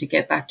needed to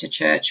get back to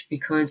church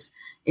because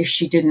if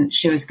she didn't,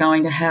 she was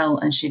going to hell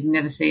and she'd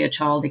never see her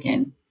child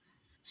again.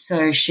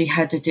 So she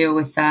had to deal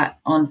with that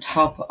on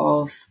top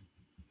of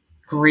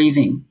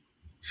grieving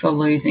for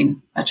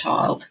losing a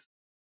child.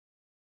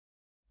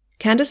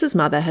 Candace's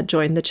mother had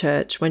joined the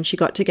church when she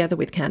got together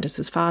with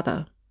Candace's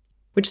father,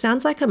 which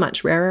sounds like a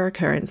much rarer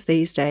occurrence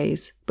these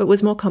days, but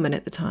was more common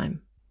at the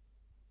time.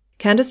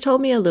 Candace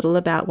told me a little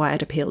about why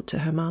it appealed to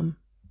her mum.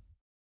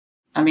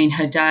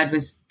 Her dad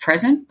was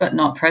present, but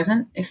not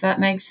present, if that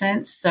makes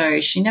sense. So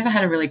she never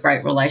had a really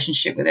great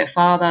relationship with her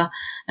father.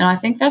 And I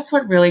think that's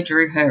what really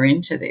drew her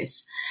into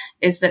this,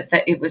 is that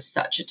it was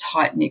such a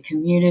tight-knit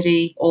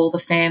community. All the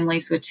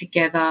families were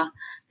together.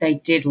 They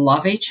did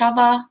love each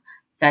other.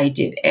 They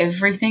did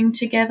everything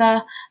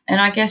together.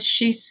 And I guess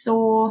she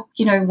saw,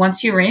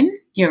 once you're in,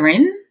 you're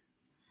in.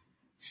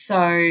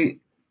 So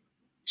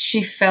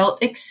she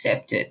felt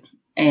accepted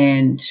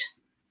and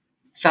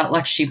felt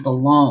like she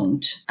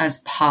belonged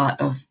as part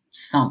of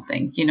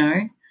something,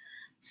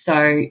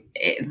 So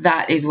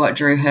that is what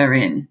drew her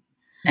in.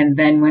 And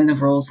then when the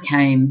rules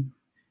came,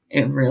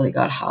 it really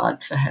got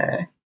hard for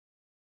her.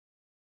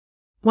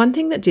 One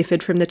thing that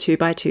differed from the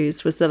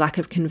 2x2s was the lack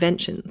of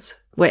conventions,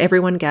 where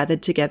everyone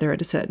gathered together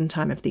at a certain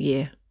time of the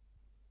year.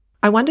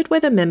 I wondered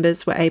whether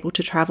members were able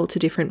to travel to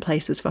different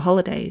places for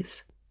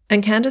holidays.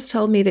 And Candace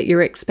told me that you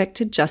were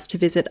expected just to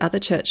visit other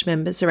church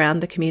members around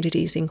the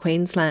communities in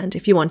Queensland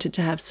if you wanted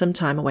to have some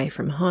time away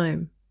from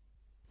home.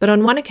 But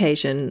on one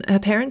occasion, her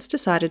parents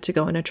decided to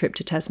go on a trip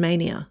to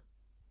Tasmania.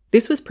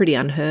 This was pretty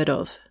unheard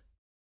of.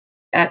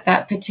 At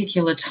that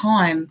particular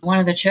time, one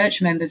of the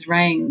church members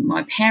rang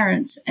my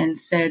parents and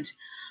said,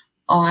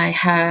 I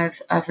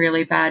have a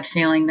really bad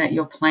feeling that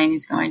your plane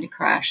is going to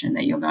crash and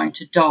that you're going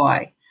to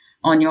die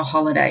on your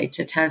holiday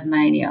to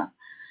Tasmania.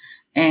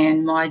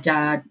 And my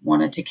dad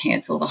wanted to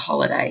cancel the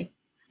holiday.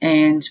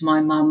 And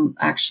my mum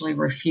actually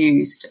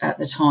refused at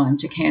the time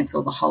to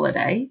cancel the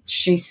holiday.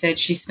 She said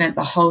she spent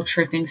the whole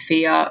trip in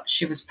fear.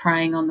 She was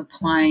praying on the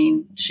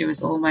plane. She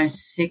was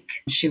almost sick.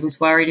 She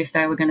was worried if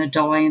they were going to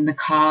die in the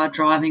car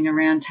driving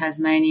around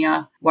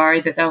Tasmania,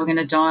 worried that they were going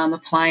to die on the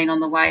plane on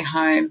the way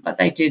home. But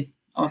they did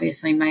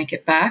obviously make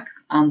it back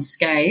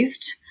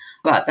unscathed.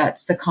 But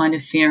that's the kind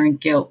of fear and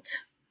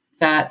guilt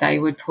that they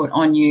would put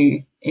on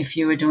you if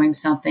you were doing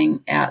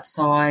something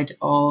outside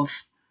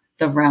of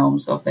the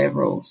realms of their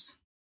rules.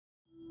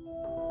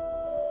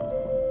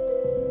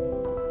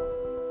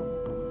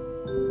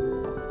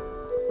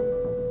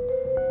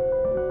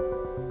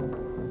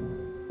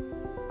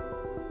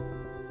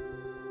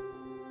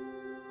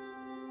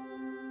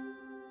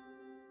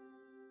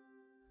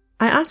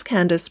 I asked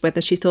Candace whether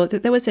she thought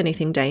that there was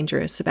anything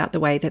dangerous about the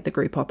way that the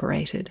group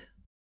operated.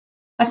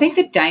 I think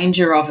the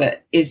danger of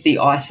it is the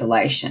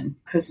isolation,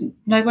 because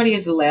nobody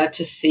is allowed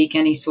to seek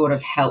any sort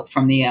of help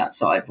from the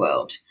outside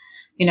world.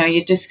 You know,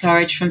 you're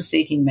discouraged from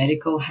seeking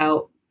medical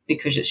help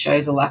because it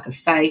shows a lack of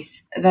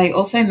faith. They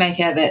also make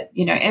out that,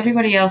 you know,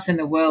 everybody else in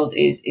the world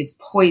is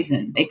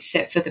poison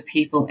except for the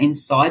people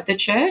inside the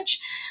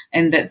church,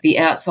 and that the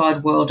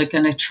outside world are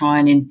going to try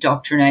and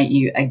indoctrinate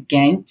you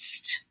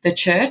against the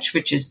church,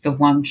 which is the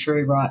one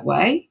true right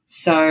way.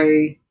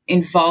 So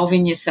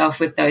involving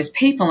yourself with those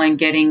people and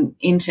getting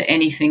into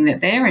anything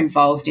that they're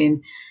involved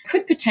in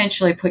could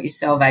potentially put your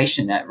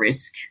salvation at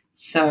risk.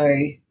 So,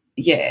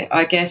 yeah,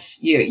 I guess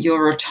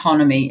your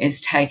autonomy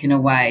is taken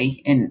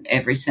away in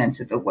every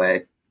sense of the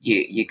word.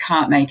 You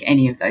can't make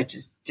any of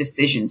those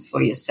decisions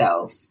for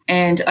yourselves.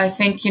 And I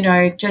think, you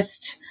know,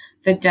 just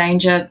the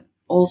danger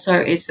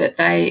also is that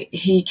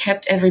he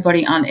kept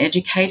everybody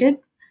uneducated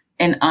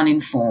and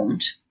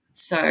uninformed.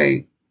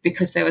 So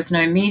because there was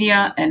no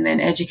media and then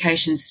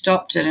education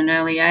stopped at an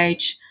early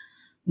age,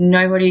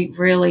 nobody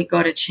really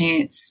got a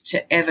chance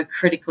to ever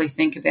critically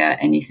think about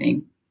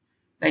anything.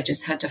 They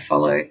just had to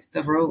follow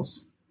the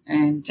rules.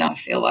 And I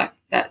feel like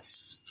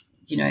that's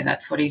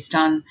what he's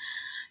done.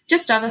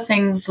 Just other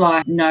things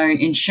like no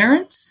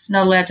insurance,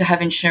 not allowed to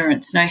have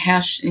insurance, no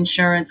house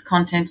insurance,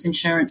 contents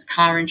insurance,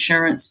 car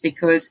insurance,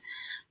 because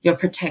you're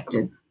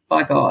protected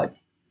by God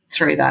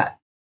through that.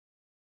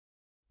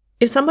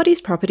 If somebody's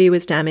property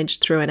was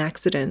damaged through an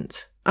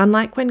accident,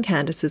 unlike when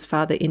Candace's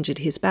father injured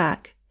his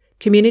back,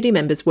 community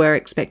members were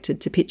expected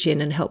to pitch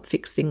in and help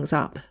fix things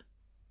up.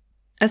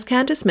 As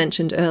Candace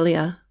mentioned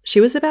earlier,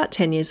 she was about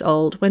 10 years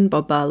old when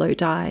Bob Barlow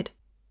died,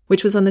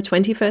 which was on the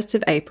 21st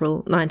of April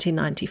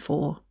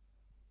 1994.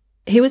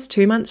 He was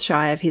 2 months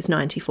shy of his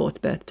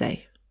 94th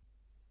birthday.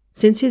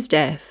 Since his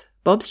death,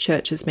 Bob's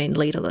church has been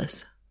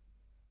leaderless.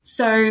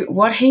 So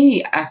what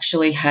he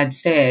actually had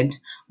said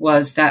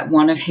was that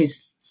one of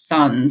his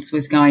sons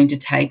was going to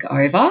take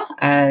over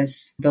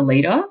as the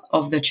leader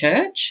of the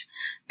church.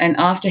 And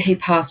after he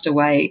passed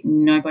away,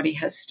 nobody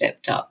has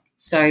stepped up.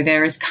 So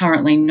there is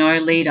currently no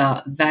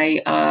leader.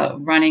 They are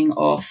running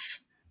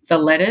off the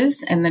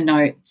letters and the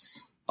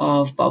notes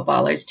of Bob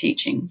Barlow's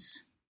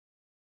teachings.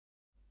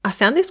 I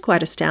found this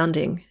quite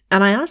astounding,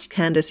 and I asked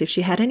Candace if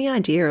she had any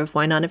idea of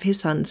why none of his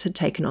sons had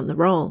taken on the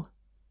role.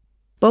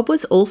 Bob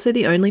was also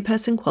the only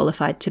person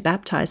qualified to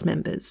baptise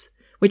members,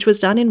 which was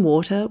done in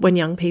water when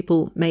young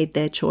people made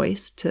their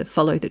choice to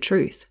follow the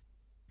truth.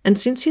 And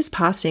since his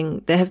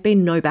passing, there have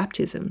been no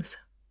baptisms.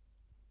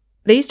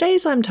 These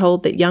days I'm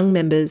told that young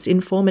members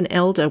inform an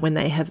elder when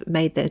they have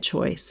made their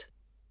choice,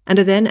 and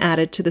are then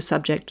added to the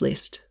subject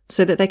list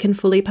so that they can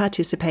fully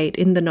participate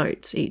in the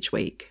notes each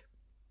week.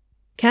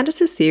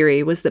 Candace's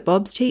theory was that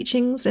Bob's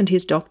teachings and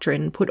his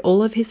doctrine put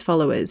all of his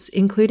followers,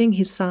 including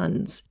his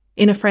sons,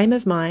 in a frame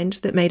of mind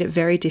that made it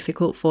very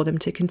difficult for them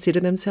to consider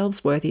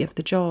themselves worthy of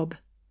the job.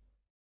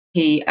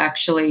 He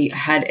actually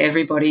had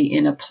everybody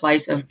in a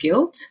place of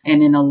guilt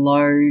and in a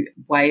low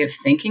way of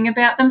thinking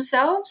about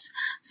themselves.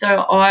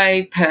 So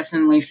I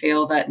personally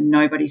feel that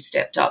nobody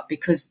stepped up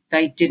because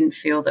they didn't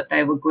feel that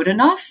they were good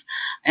enough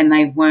and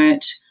they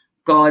weren't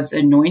God's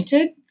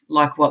anointed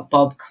like what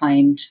Bob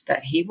claimed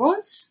that he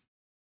was.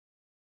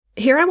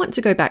 Here I want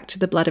to go back to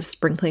the blood of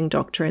sprinkling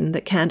doctrine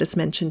that Candace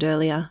mentioned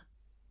earlier.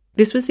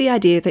 This was the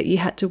idea that you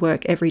had to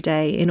work every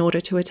day in order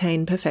to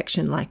attain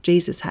perfection like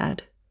Jesus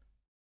had.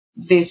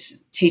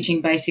 This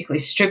teaching basically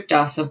stripped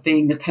us of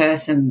being the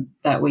person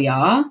that we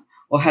are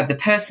or have the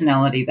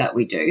personality that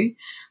we do.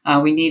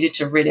 We needed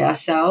to rid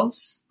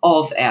ourselves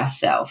of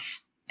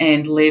ourself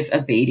and live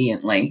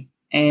obediently.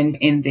 And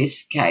in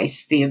this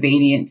case, the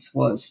obedience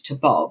was to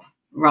Bob.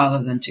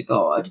 rather than to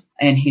God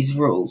and his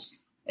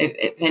rules.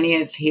 If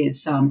any of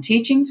his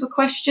teachings were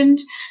questioned,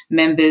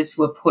 members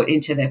were put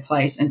into their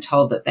place and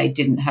told that they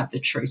didn't have the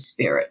true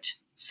spirit.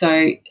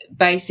 So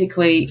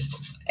basically,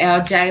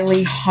 our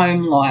daily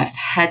home life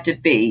had to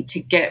be to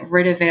get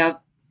rid of our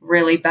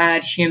really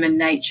bad human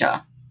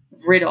nature,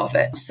 rid of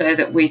it, so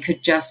that we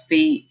could just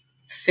be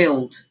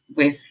filled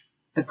with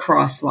the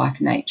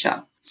Christ-like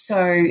nature.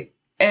 So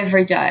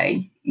every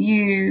day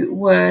you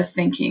were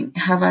thinking,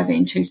 have I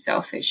been too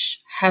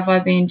selfish? Have I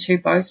been too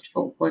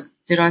boastful?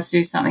 Did I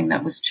do something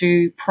that was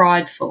too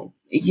prideful?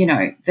 You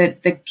know,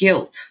 the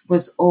guilt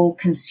was all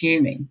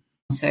consuming.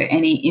 So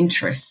any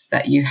interests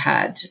that you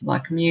had,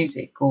 like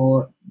music,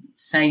 or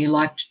say you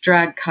liked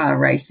drag car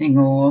racing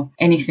or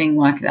anything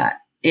like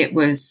that, it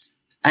was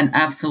an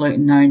absolute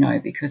no-no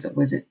because it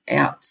was an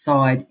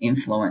outside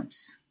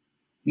influence.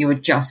 You were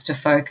just to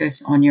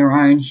focus on your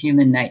own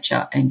human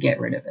nature and get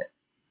rid of it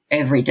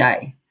every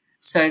day,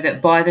 so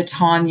that by the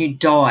time you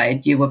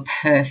died, you were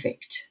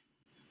perfect.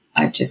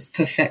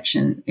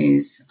 Perfection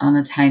is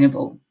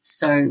unattainable.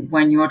 So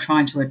when you're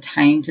trying to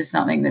attain to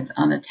something that's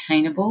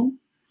unattainable,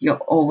 you're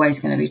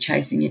always going to be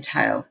chasing your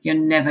tail.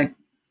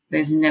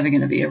 There's never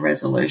going to be a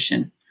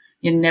resolution.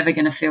 You're never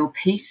going to feel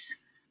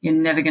peace. You're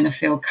never going to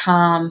feel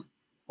calm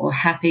or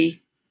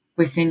happy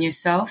within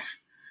yourself.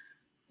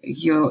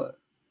 It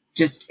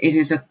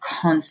is a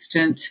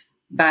constant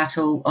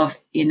battle of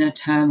inner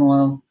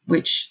turmoil,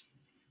 which,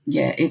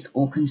 is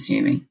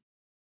all-consuming.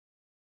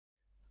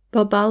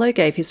 Bob Barlow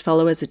gave his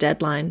followers a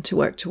deadline to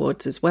work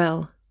towards as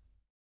well.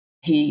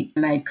 He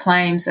made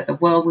claims that the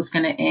world was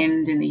going to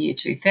end in the year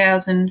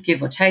 2000,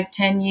 give or take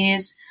 10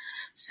 years.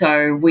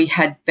 So we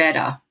had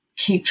better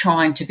keep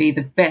trying to be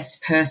the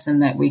best person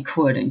that we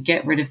could and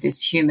get rid of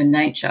this human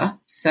nature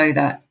so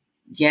that,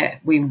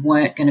 we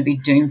weren't going to be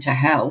doomed to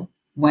hell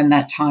when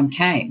that time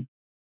came.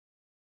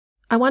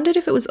 I wondered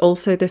if it was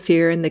also the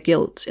fear and the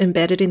guilt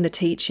embedded in the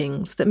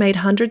teachings that made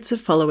hundreds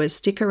of followers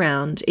stick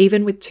around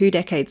even with 2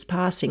 decades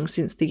passing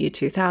since the year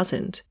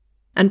 2000,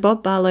 and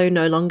Bob Barlow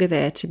no longer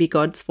there to be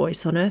God's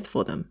voice on earth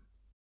for them.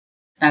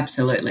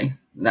 Absolutely.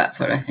 That's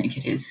what I think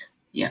it is.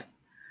 Yeah.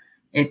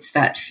 It's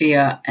that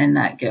fear and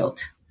that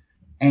guilt.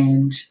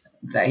 And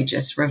they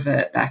just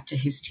revert back to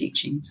his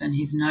teachings and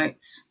his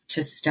notes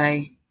to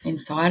stay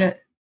inside it.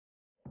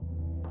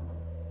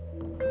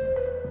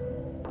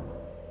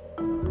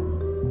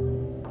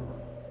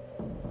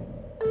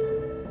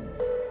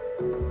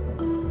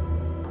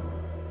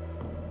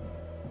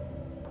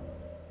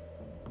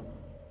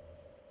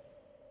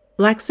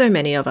 Like so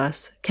many of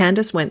us,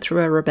 Candace went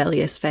through a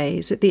rebellious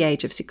phase at the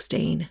age of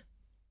 16.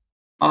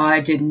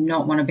 I did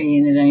not want to be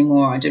in it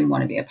anymore. I didn't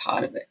want to be a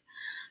part of it.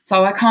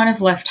 So I kind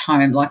of left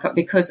home,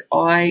 because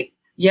I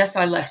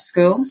left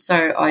school.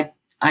 So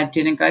I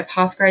didn't go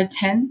past grade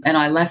 10, and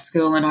I left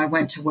school and I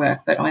went to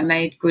work, but I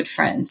made good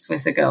friends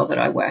with a girl that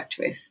I worked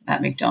with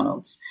at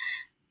McDonald's,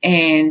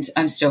 and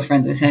I'm still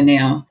friends with her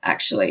now,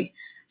 actually.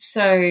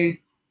 So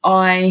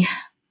I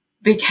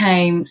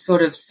became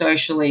sort of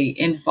socially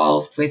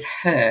involved with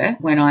her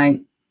when I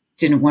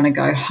didn't want to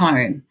go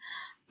home.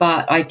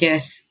 But I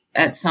guess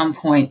at some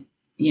point,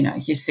 you're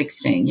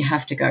 16, you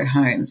have to go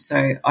home.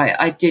 So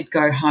I did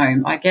go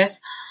home. I guess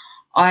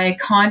I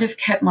kind of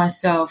kept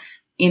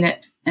myself in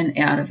it and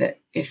out of it,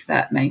 if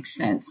that makes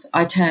sense.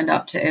 I turned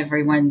up to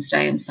every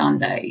Wednesday and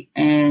Sunday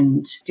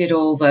and did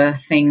all the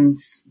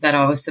things that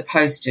I was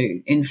supposed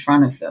to in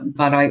front of them.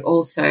 But I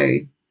also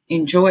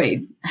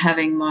enjoyed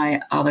having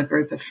my other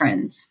group of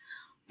friends.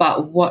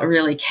 But what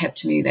really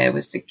kept me there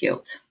was the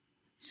guilt.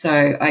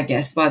 So I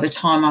guess by the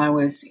time I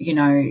was,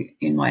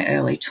 in my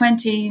early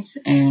 20s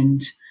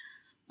and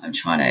I'm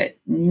trying to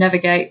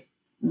navigate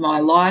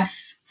my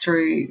life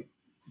through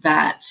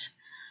that,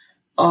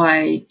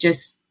 I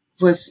just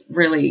was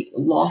really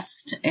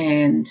lost.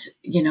 And,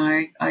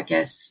 I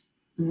guess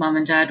mum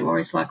and dad were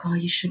always like, oh,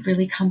 you should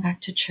really come back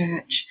to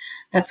church.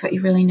 That's what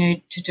you really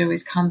need to do,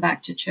 is come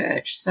back to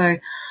church. So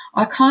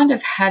I kind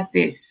of had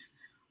this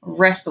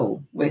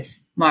wrestle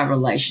with my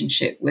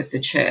relationship with the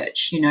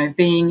church,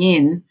 being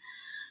in,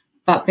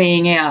 but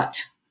being out,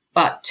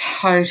 but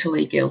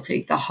totally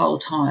guilty the whole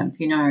time.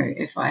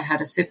 If I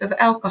had a sip of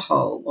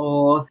alcohol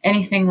or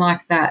anything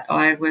like that,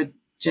 I would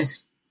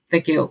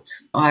the guilt,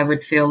 I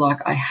would feel like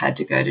I had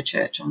to go to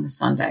church on the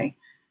Sunday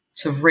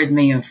to rid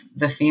me of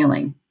the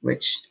feeling,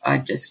 which I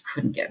just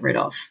couldn't get rid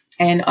of.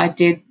 And I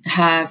did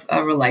have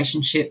a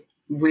relationship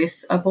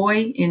with a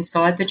boy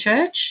inside the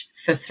church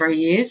for 3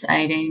 years,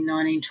 18,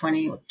 19,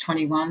 20,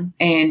 21,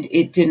 and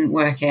it didn't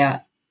work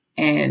out.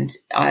 And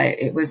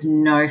it was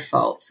no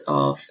fault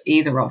of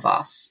either of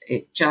us.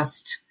 It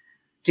just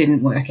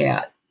didn't work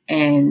out.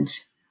 And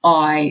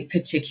I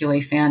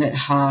particularly found it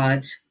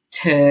hard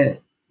to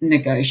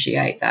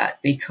negotiate that,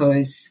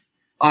 because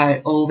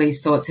all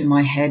these thoughts in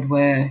my head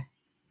were,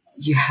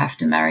 you have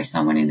to marry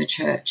someone in the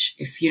church.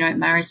 If you don't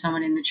marry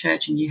someone in the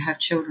church and you have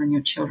children,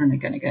 your children are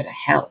going to go to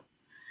hell.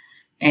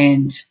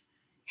 And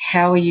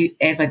how are you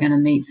ever going to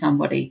meet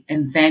somebody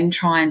and then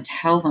try and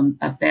tell them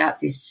about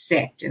this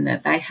sect and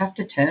that they have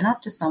to turn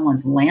up to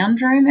someone's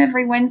lounge room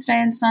every Wednesday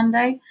and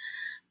Sunday?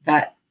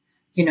 that,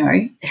 you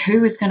know,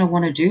 who is going to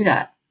want to do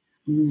that?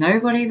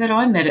 Nobody that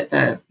I met at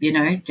the, you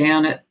know,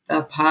 down at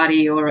a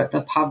party or at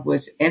the pub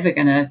was ever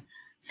going to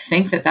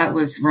think that that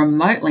was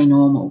remotely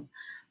normal.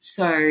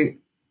 So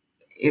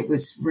it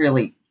was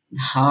really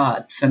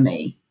hard for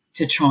me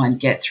to try and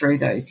get through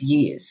those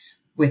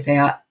years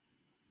without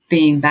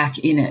being back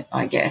in it,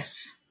 I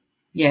guess.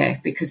 Yeah,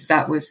 because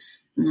that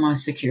was my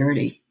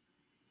security.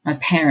 My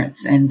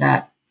parents and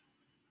that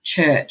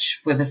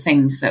church were the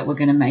things that were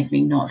going to make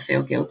me not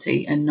feel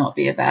guilty and not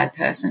be a bad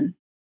person.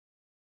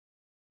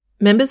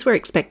 Members were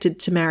expected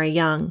to marry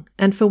young,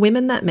 and for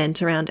women that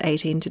meant around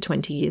 18 to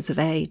 20 years of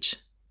age.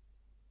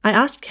 I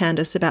asked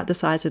Candace about the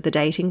size of the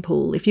dating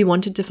pool if you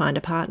wanted to find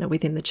a partner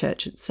within the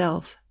church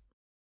itself.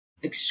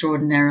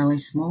 Extraordinarily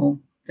small.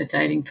 The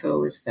dating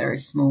pool is very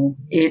small.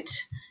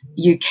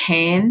 You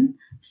can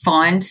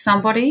find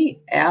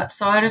somebody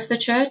outside of the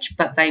church,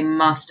 but they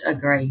must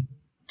agree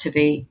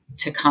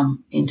to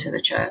come into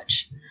the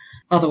church.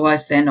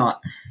 Otherwise, they're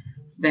not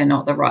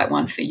the right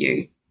one for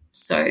you.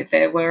 So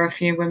there were a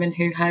few women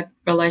who had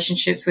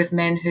relationships with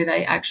men who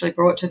they actually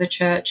brought to the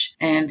church,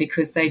 and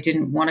because they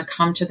didn't want to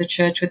come to the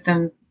church with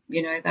them,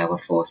 you know, they were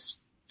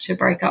forced to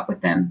break up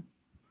with them.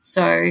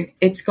 So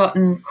it's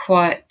gotten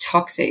quite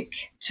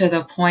toxic to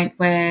the point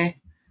where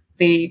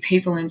the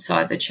people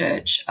inside the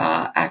church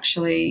are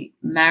actually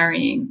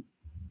marrying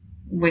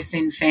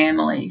within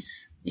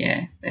families.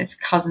 Yeah, there's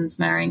cousins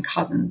marrying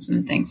cousins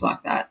and things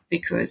like that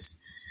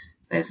because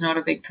there's not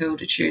a big pool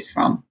to choose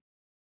from.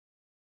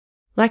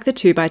 Like the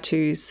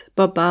 2x2s,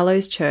 Bob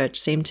Barlow's church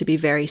seemed to be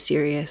very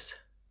serious.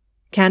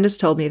 Candace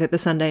told me that the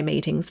Sunday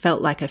meetings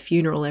felt like a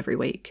funeral every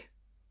week.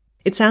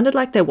 It sounded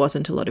like there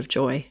wasn't a lot of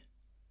joy.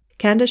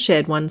 Candace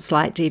shared one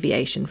slight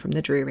deviation from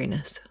the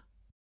dreariness.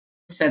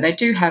 So they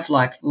do have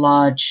like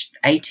large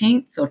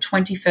 18th or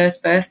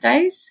 21st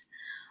birthdays,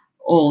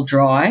 all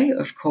dry,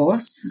 of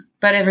course,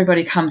 but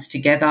everybody comes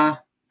together,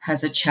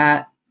 has a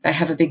chat. They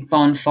have a big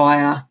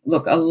bonfire.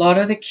 Look, a lot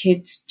of the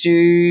kids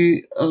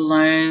do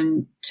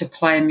learn to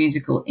play a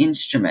musical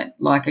instrument,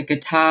 like a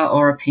guitar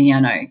or a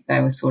piano.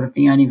 They were sort of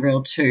the only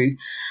real two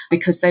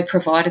because they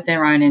provided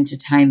their own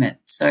entertainment.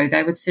 So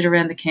they would sit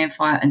around the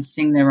campfire and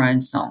sing their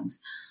own songs.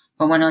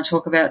 But when I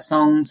talk about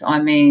songs,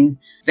 I mean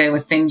there were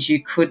things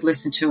you could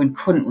listen to and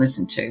couldn't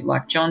listen to,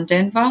 like John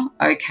Denver,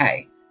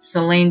 okay.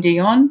 Celine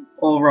Dion,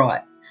 all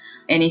right.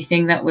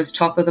 Anything that was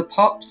top of the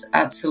pops,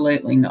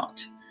 absolutely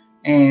not.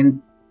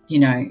 And you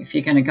know, if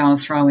you're going to go and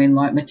throw in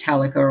like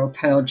Metallica or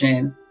Pearl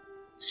Jam,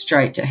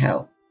 straight to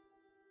hell.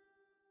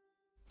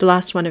 The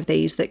last one of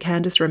these that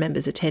Candace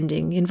remembers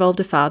attending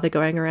involved a father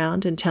going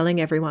around and telling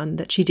everyone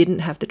that she didn't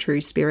have the true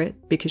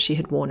spirit because she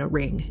had worn a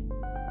ring.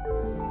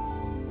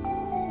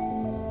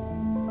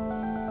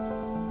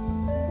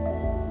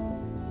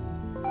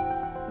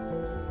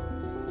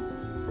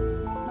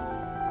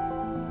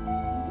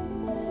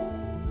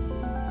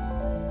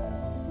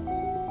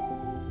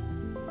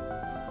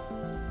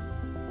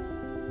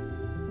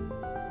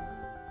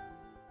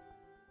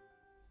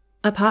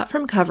 Apart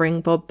from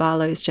covering Bob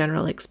Barlow's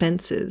general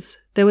expenses,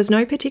 there was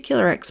no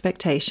particular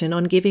expectation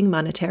on giving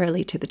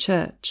monetarily to the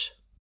church.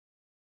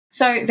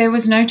 So there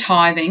was no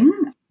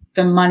tithing.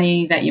 The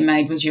money that you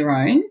made was your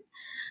own.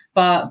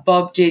 But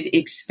Bob did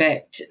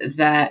expect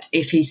that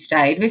if he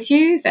stayed with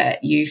you,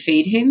 that you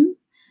feed him,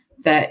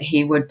 that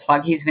he would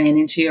plug his van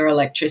into your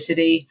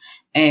electricity,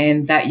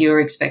 and that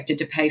you're expected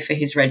to pay for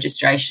his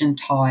registration,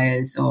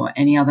 tyres, or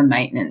any other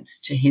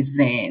maintenance to his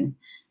van,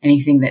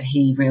 anything that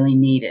he really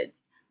needed.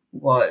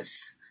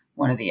 Was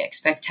one of the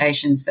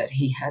expectations that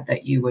he had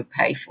that you would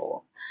pay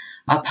for.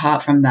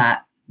 Apart from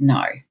that,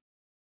 no.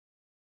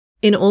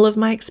 In all of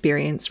my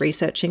experience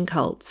researching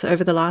cults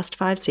over the last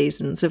 5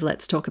 seasons of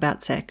Let's Talk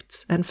About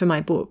Sects and for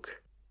my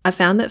book, I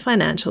found that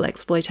financial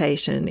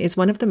exploitation is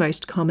one of the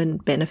most common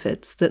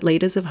benefits that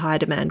leaders of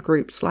high-demand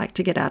groups like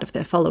to get out of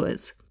their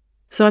followers.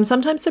 So I'm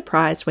sometimes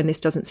surprised when this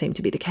doesn't seem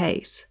to be the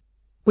case.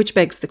 Which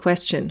begs the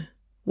question,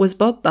 was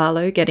Bob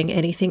Barlow getting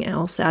anything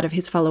else out of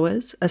his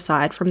followers,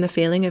 aside from the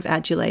feeling of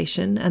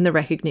adulation and the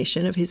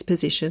recognition of his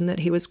position that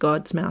he was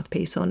God's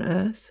mouthpiece on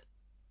earth?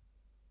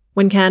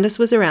 When Candace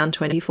was around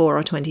 24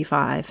 or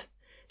 25,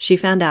 she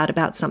found out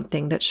about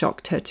something that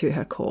shocked her to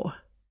her core.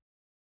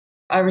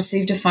 I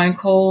received a phone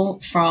call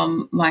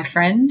from my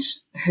friend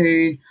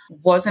who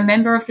was a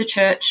member of the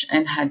church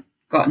and had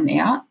gotten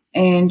out,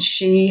 and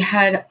she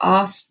had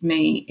asked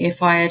me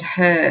if I had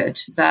heard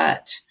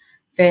that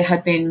there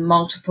had been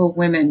multiple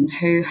women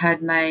who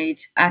had made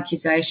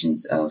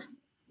accusations of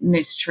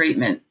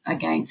mistreatment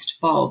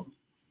against Bob,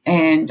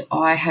 and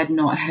I had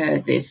not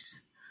heard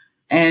this.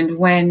 And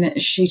when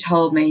she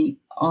told me,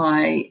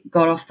 I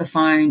got off the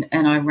phone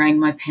and I rang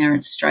my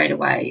parents straight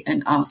away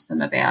and asked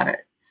them about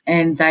it.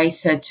 And they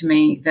said to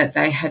me that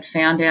they had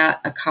found out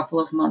a couple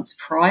of months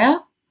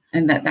prior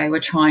and that they were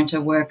trying to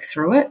work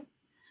through it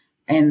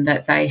and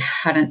that they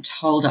hadn't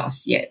told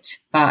us yet,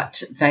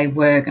 but they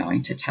were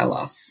going to tell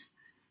us.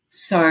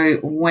 So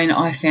when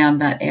I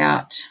found that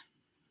out,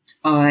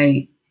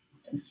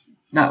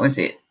 that was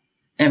it.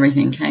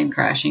 Everything came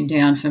crashing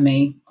down for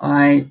me.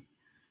 I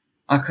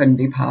I couldn't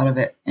be part of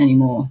it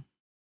anymore.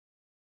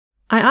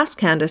 I asked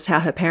Candace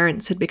how her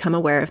parents had become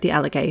aware of the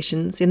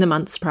allegations in the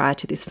months prior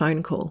to this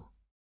phone call.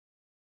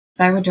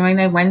 They were doing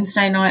their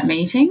Wednesday night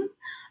meeting,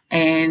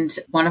 and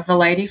one of the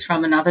ladies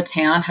from another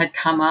town had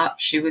come up.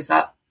 She was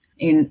up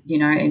in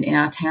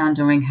our town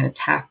doing her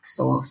tax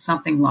or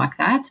something like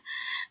that.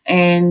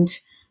 And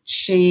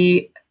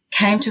she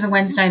came to the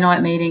Wednesday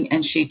night meeting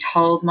and she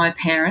told my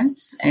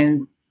parents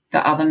and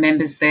the other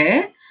members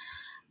there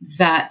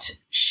that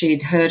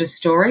she'd heard a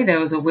story. There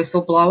was a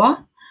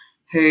whistleblower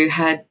who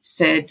had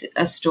said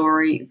a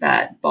story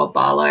that Bob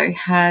Barlow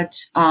had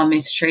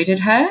mistreated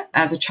her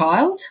as a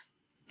child.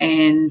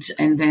 And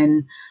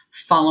then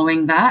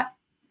following that,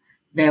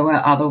 there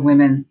were other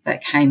women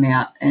that came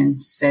out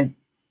and said,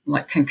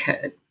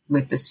 concurred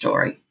with the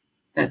story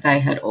that they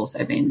had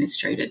also been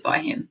mistreated by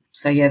him.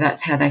 So, yeah,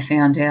 that's how they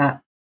found out.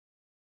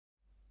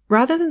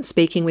 Rather than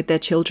speaking with their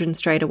children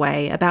straight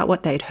away about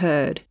what they'd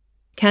heard,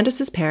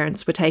 Candace's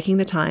parents were taking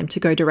the time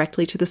to go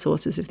directly to the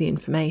sources of the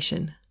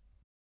information.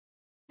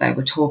 They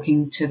were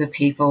talking to the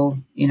people,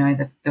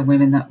 the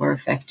women that were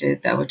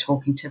affected. They were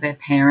talking to their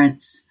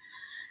parents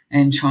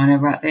and trying to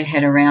wrap their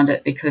head around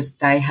it because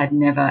they had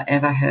never,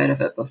 ever heard of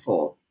it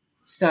before.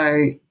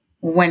 So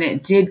when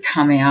it did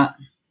come out,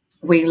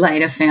 we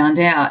later found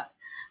out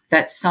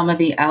that some of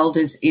the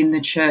elders in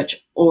the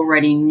church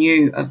already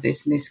knew of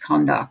this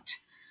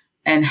misconduct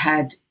and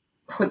had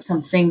put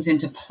some things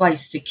into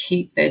place to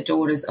keep their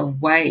daughters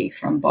away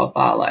from Bob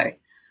Barlow,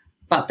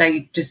 but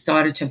they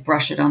decided to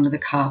brush it under the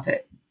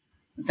carpet.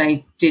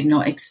 They did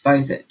not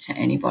expose it to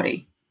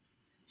anybody.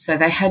 So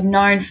they had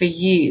known for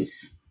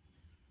years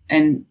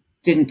and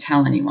didn't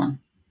tell anyone.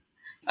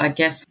 I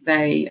guess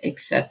they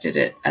accepted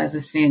it as a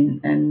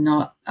sin and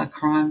not a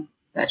crime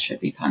that should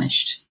be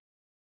punished.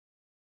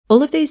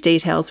 All of these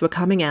details were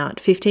coming out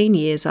 15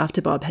 years after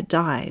Bob had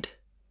died.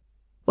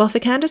 While for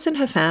Candace and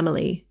her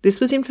family, this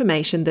was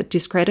information that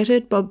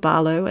discredited Bob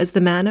Barlow as the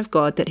man of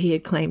God that he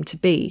had claimed to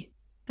be,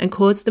 and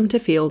caused them to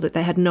feel that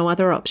they had no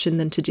other option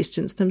than to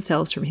distance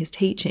themselves from his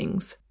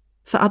teachings.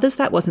 For others,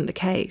 that wasn't the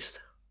case.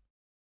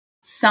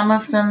 Some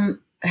of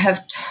them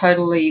have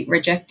totally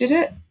rejected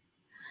it.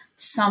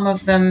 Some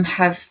of them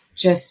have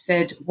just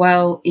said,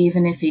 well,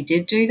 even if he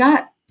did do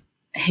that,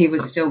 he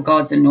was still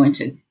God's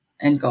anointed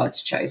and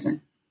God's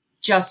chosen.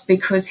 Just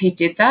because he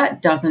did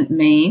that doesn't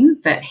mean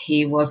that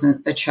he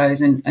wasn't the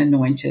chosen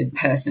anointed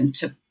person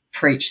to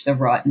preach the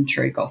right and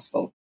true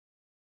gospel.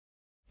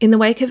 In the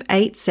wake of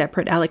 8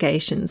 separate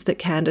allegations that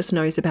Candace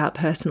knows about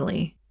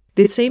personally,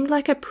 this seemed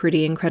like a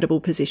pretty incredible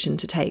position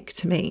to take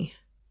to me.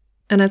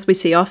 And as we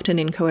see often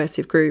in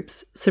coercive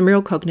groups, some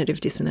real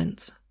cognitive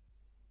dissonance.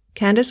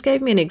 Candace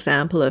gave me an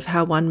example of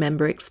how one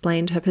member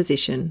explained her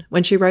position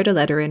when she wrote a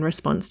letter in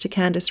response to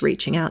Candace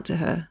reaching out to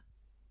her.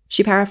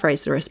 She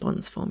paraphrased the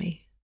response for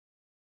me.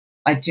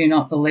 I do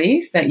not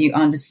believe that you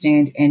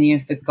understand any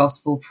of the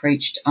gospel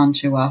preached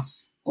unto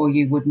us, or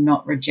you would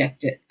not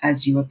reject it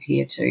as you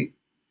appear to.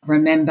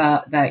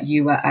 Remember that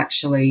you were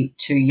actually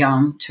too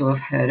young to have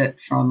heard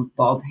it from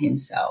Bob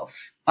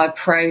himself. I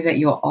pray that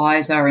your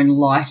eyes are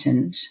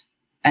enlightened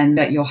and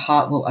that your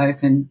heart will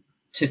open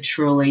to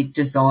truly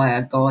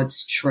desire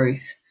God's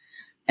truth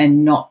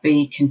and not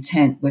be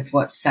content with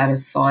what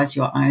satisfies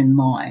your own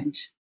mind.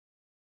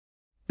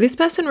 This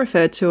person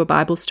referred to a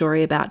Bible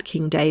story about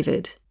King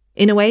David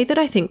in a way that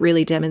I think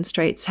really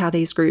demonstrates how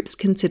these groups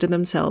consider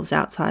themselves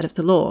outside of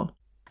the law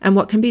and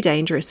what can be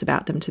dangerous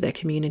about them to their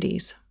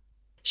communities.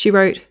 She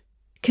wrote,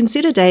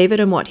 "Consider David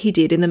and what he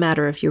did in the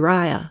matter of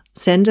Uriah.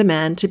 Send a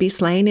man to be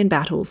slain in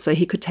battle so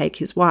he could take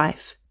his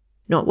wife.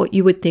 Not what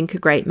you would think a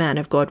great man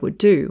of God would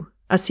do,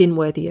 a sin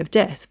worthy of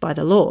death by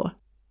the law.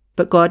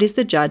 But God is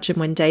the judge, and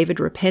when David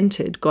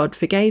repented, God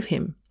forgave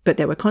him, but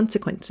there were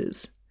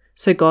consequences.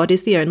 So God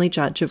is the only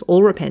judge of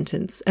all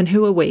repentance, and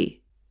who are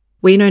we?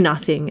 We know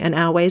nothing, and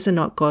our ways are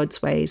not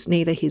God's ways,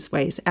 neither his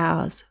ways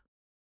ours."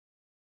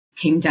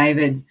 King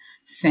David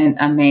sent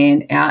a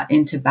man out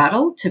into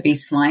battle to be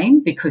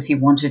slain because he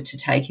wanted to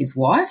take his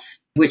wife,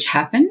 which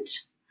happened.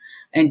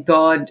 And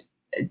God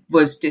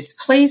was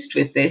displeased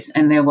with this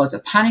and there was a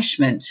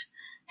punishment.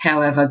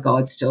 However,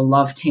 God still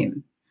loved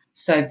him.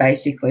 So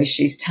basically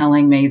she's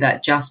telling me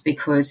that just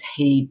because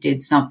he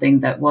did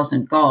something that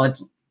wasn't God,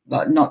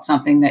 not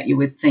something that you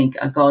would think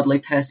a godly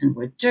person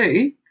would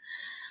do,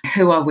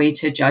 who are we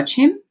to judge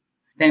him?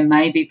 There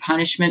may be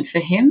punishment for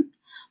him,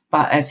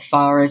 but as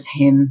far as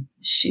him,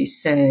 she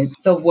said,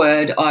 the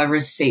word I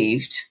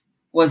received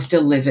was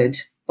delivered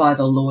by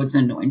the Lord's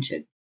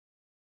anointed.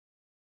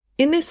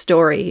 In this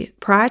story,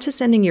 prior to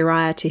sending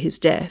Uriah to his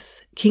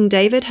death, King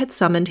David had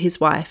summoned his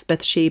wife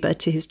Bathsheba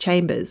to his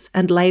chambers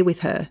and lay with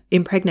her,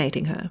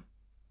 impregnating her.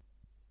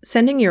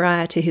 Sending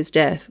Uriah to his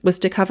death was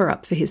to cover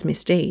up for his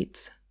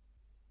misdeeds.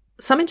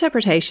 Some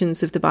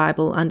interpretations of the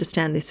Bible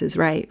understand this as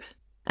rape,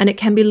 and it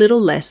can be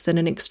little less than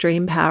an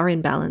extreme power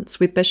imbalance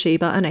with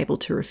Bathsheba unable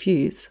to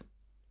refuse.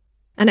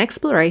 An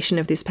exploration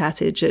of this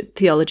passage at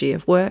Theology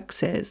of Work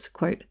says,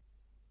 quote,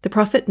 "The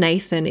prophet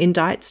Nathan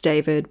indicts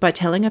David by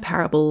telling a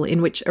parable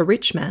in which a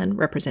rich man,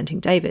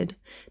 representing David,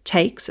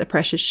 takes a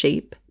precious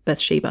sheep,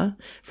 Bathsheba,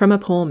 from a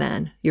poor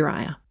man,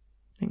 Uriah."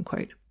 End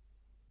quote.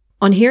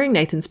 On hearing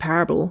Nathan's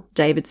parable,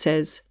 David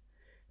says,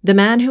 "The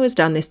man who has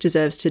done this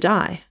deserves to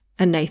die."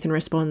 And Nathan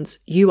responds,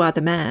 "You are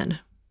the man."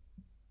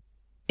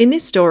 In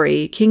this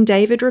story, King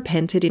David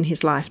repented in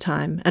his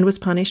lifetime and was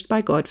punished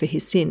by God for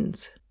his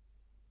sins.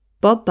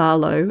 Bob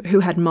Barlow,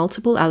 who had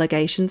multiple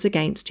allegations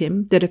against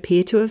him that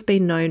appear to have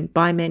been known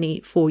by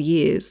many for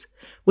years,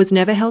 was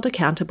never held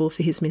accountable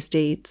for his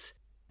misdeeds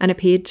and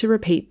appeared to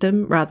repeat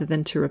them rather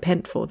than to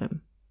repent for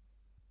them.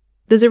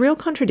 There's a real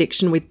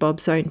contradiction with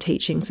Bob's own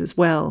teachings as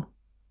well.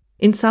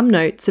 In some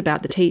notes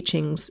about the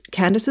teachings,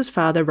 Candace's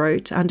father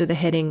wrote under the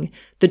heading,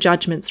 "The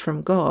Judgments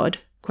from God,"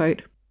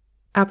 quote,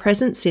 "Our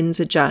present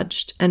sins are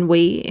judged, and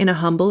we, in a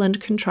humble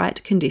and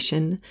contrite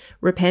condition,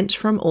 repent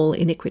from all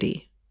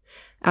iniquity.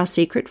 Our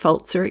secret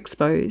faults are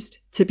exposed,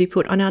 to be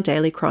put on our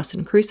daily cross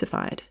and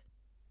crucified.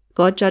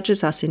 God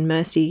judges us in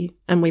mercy,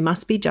 and we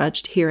must be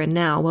judged here and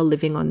now while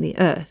living on the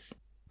earth.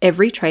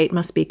 Every trait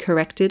must be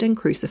corrected and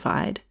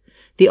crucified.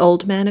 The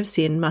old man of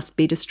sin must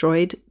be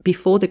destroyed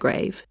before the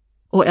grave,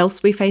 or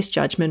else we face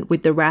judgment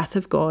with the wrath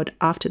of God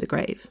after the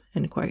grave."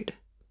 End quote.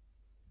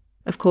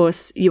 Of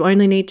course, you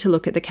only need to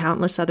look at the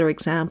countless other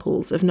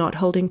examples of not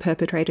holding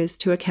perpetrators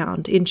to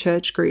account in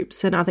church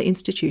groups and other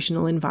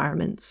institutional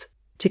environments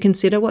to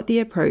consider what the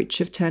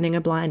approach of turning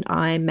a blind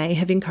eye may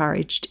have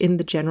encouraged in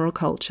the general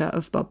culture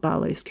of Bob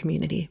Barlow's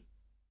community.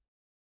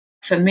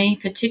 For me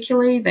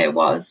particularly, there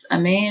was a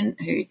man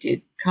who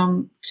did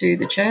come to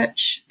the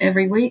church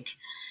every week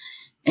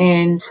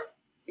and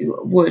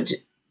would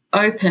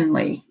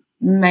openly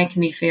make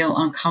me feel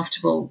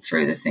uncomfortable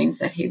through the things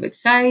that he would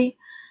say,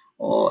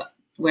 or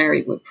where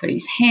he would put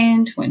his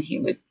hand when he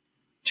would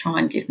try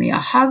and give me a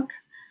hug.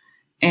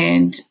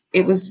 And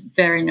it was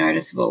very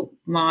noticeable.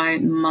 My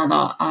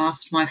mother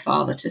asked my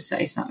father to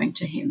say something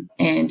to him,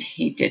 and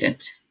he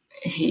didn't.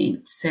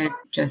 He said,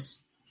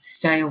 "Just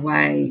stay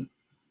away,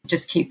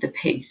 just keep the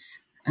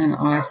peace." And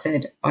I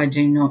said, "I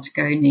do not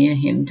go near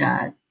him,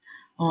 Dad."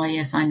 "Oh,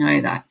 yes, I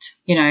know that."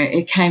 You know,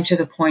 it came to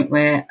the point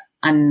where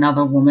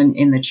another woman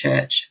in the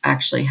church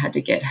actually had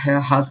to get her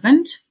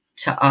husband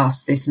to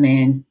ask this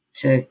man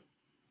to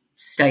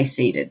stay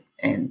seated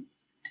and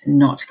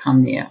not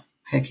come near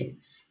her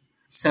kids.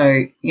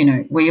 So, you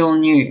know, we all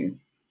knew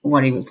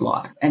what he was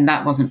like, and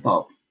that wasn't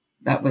Bob.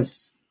 That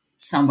was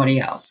somebody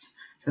else.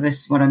 So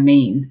this is what I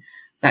mean.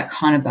 That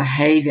kind of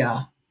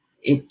behaviour,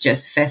 it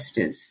just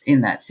festers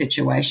in that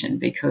situation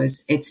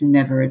because it's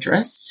never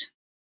addressed.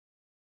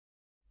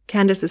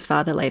 Candace's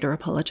father later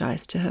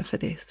apologised to her for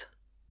this.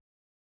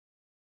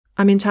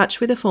 I'm in touch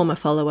with a former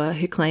follower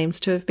who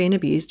claims to have been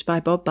abused by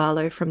Bob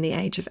Barlow from the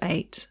age of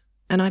 8,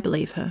 and I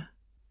believe her.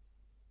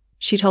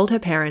 She told her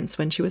parents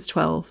when she was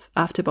 12,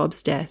 after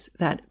Bob's death,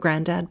 that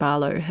Grandad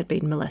Barlow had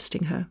been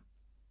molesting her.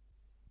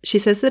 She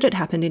says that it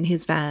happened in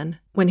his van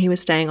when he was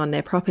staying on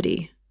their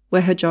property,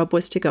 where her job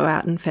was to go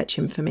out and fetch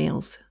him for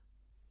meals.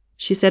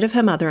 She said of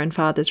her mother and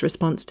father's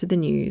response to the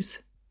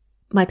news,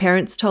 "My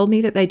parents told me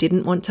that they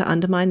didn't want to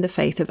undermine the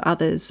faith of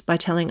others by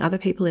telling other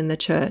people in the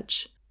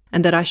church,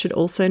 and that I should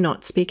also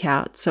not speak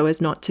out so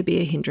as not to be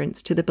a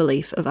hindrance to the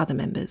belief of other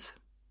members."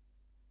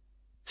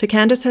 For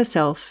Candace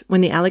herself, when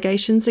the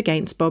allegations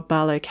against Bob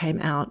Barlow came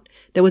out,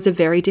 there was a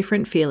very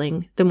different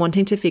feeling than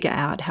wanting to figure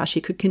out how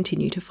she could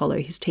continue to follow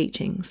his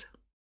teachings.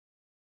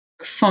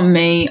 For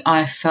me,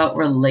 I felt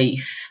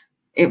relief.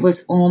 It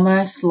was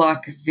almost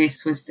like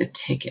this was the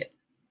ticket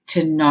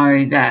to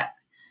know that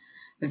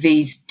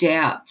these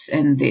doubts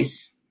and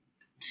this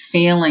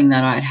feeling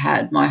that I'd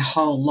had my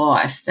whole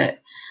life,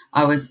 that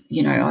I was,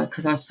 you know,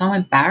 because I was so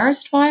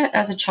embarrassed by it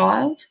as a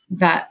child,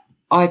 that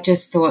I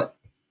just thought,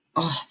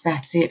 oh,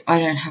 that's it. I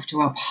don't have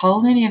to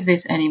uphold any of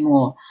this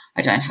anymore.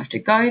 I don't have to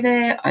go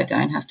there. I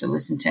don't have to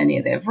listen to any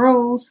of their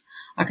rules.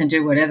 I can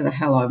do whatever the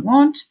hell I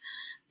want.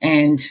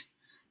 And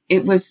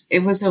it was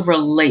a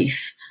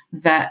relief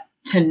that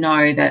to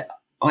know that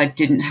I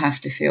didn't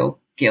have to feel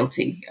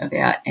guilty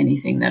about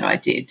anything that I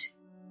did.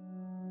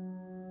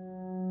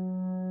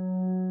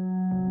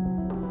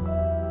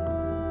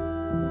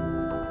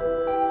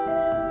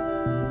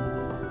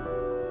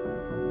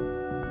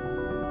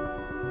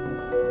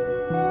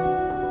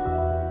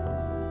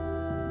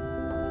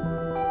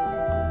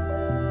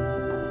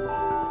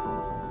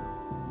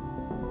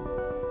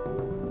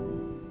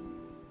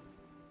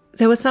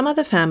 There were some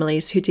other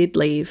families who did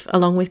leave,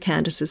 along with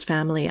Candace's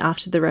family,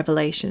 after the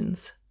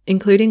revelations,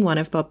 including one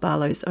of Bob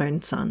Barlow's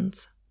own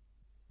sons.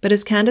 But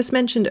as Candace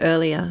mentioned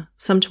earlier,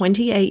 some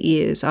 28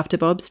 years after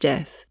Bob's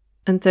death,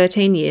 and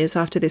 13 years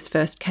after this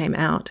first came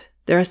out,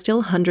 there are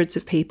still hundreds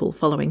of people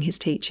following his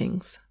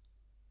teachings.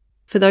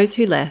 For those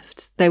who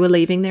left, they were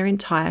leaving their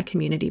entire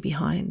community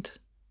behind.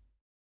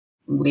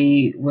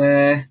 We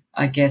were,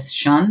 I guess,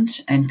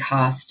 shunned and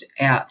cast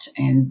out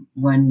and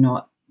were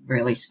not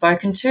really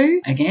spoken to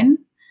again.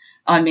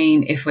 I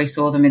mean, if we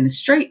saw them in the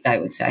street, they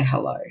would say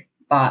hello.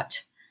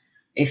 But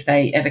if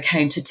they ever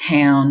came to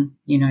town,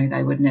 you know,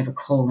 they would never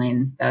call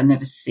in. They would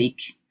never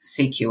seek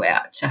you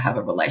out to have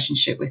a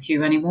relationship with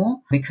you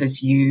anymore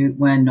because you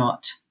are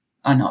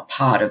not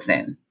part of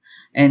them.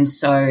 And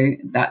so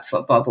that's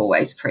what Bob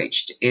always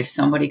preached. If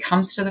somebody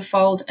comes to the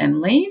fold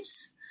and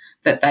leaves,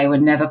 that they were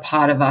never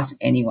part of us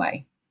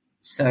anyway.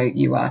 So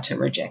you are to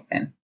reject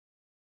them.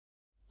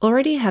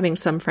 Already having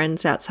some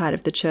friends outside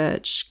of the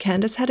church,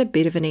 Candace had a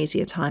bit of an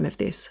easier time of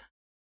this.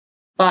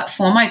 But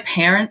for my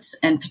parents,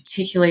 and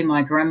particularly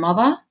my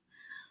grandmother,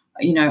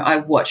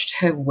 I watched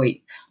her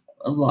weep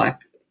like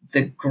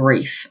the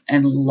grief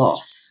and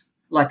loss,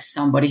 like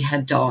somebody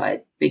had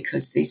died,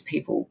 because these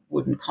people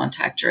wouldn't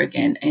contact her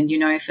again. And,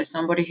 for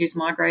somebody who's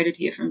migrated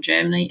here from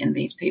Germany and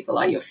these people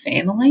are your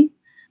family,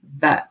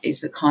 that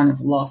is the kind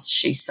of loss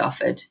she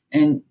suffered.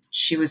 And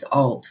she was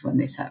old when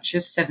this happened. She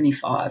was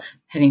 75,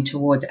 heading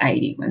towards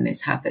 80 when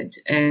this happened.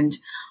 And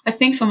I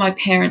think for my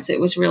parents, it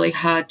was really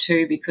hard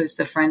too, because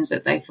the friends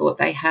that they thought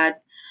they had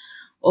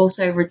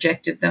also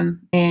rejected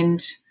them,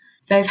 and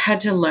they've had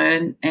to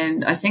learn.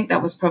 And I think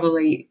that was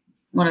probably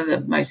one of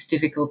the most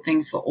difficult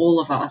things for all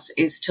of us,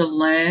 is to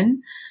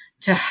learn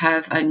to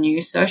have a new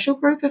social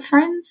group of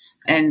friends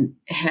and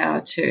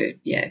how to,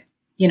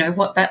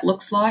 what that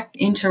looks like,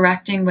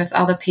 interacting with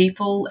other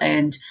people,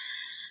 and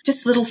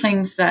just little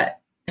things that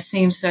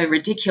seem so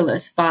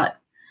ridiculous. But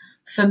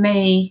for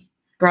me,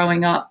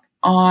 growing up,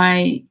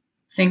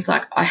 things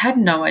like I had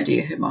no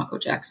idea who Michael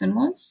Jackson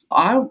was.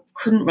 I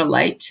couldn't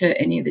relate to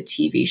any of the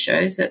TV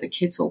shows that the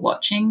kids were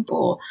watching,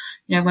 or,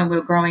 when we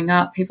were growing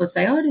up, people would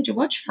say, "Oh, did you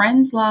watch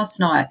Friends last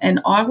night?" And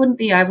I wouldn't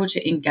be able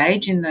to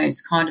engage in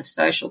those kind of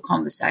social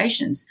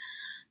conversations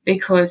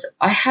because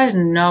I had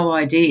no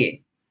idea,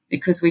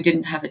 because we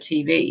didn't have a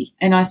TV.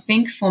 And I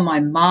think for my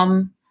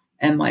mum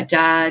and my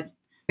dad,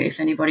 if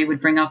anybody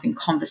would bring up in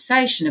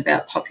conversation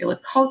about popular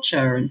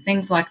culture and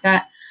things like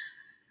that,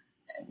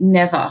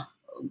 never.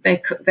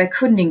 They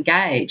couldn't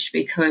engage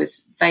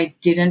because they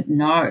didn't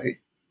know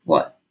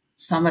what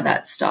some of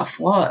that stuff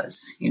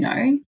was,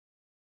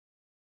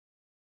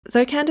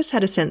 Though Candace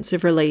had a sense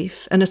of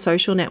relief and a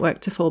social network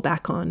to fall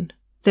back on,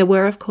 there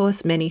were, of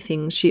course, many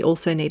things she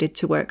also needed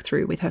to work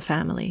through with her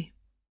family.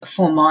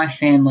 For my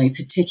family,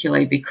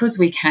 particularly because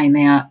we came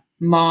out,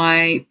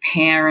 my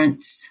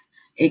parents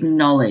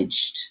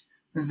acknowledged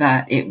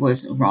that it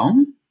was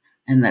wrong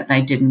and that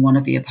they didn't want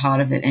to be a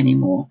part of it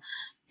anymore.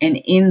 And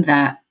in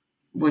that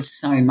was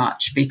so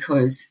much,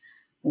 because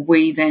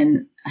we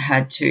then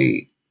had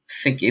to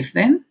forgive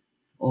them,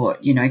 or,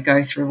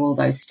 go through all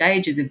those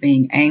stages of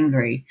being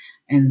angry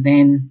and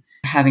then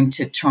having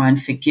to try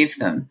and forgive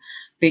them.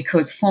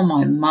 Because for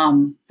my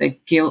mum, the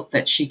guilt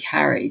that she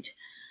carried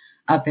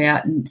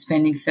about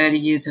spending 30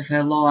 years of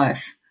her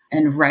life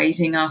and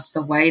raising us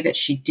the way that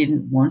she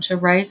didn't want to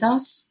raise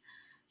us,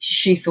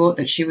 she thought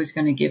that she was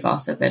going to give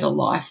us a better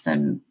life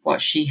than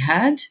what she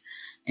had.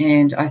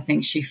 And I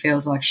think she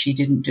feels like she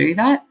didn't do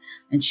that.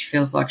 And she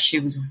feels like she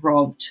was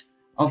robbed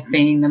of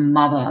being the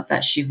mother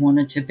that she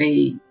wanted to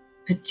be,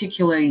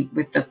 particularly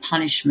with the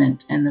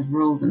punishment and the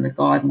rules and the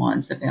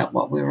guidelines about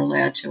what we were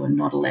allowed to and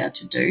not allowed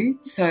to do.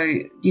 So,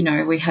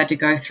 we had to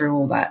go through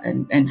all that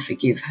and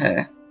forgive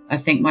her. I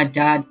think my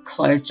dad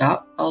closed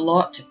up a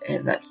lot.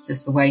 That's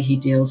just the way he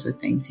deals with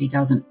things. He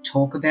doesn't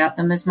talk about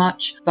them as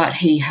much, but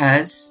he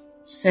has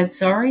said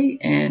sorry,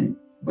 and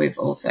we've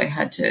also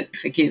had to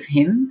forgive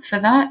him for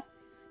that.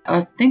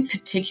 I think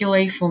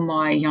particularly for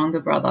my younger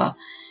brother,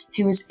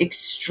 he was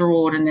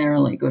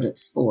extraordinarily good at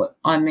sport.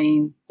 I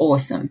mean,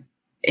 awesome.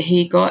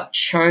 He got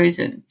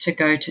chosen to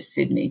go to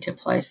Sydney to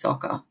play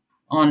soccer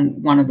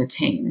on one of the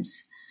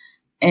teams,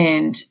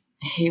 and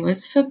he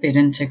was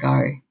forbidden to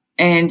go.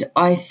 And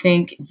I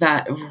think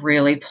that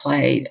really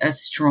played a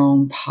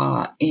strong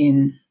part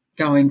in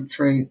going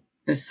through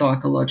the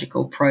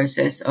psychological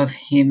process of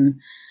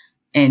him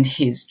and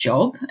his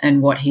job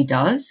and what he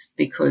does,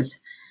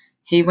 because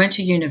he went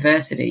to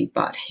university,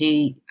 but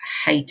he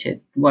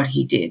hated what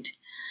he did.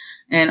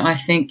 And I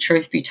think,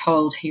 truth be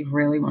told, he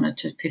really wanted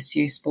to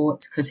pursue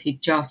sports because he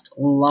just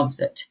loves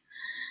it.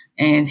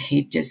 And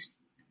he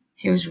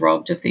was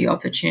robbed of the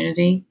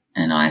opportunity.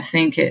 And I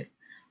think it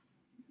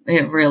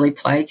really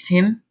plagues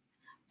him.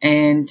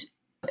 And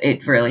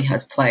it really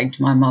has plagued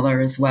my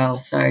mother as well.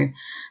 So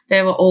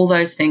there were all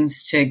those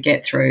things to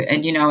get through.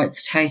 And,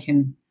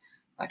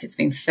 it's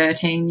been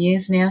 13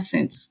 years now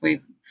since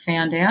we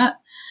found out.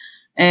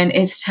 And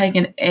it's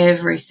taken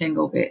every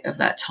single bit of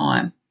that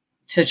time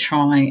to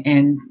try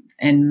and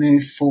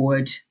move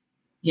forward,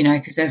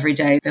 because every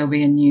day there'll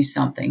be a new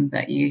something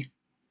that you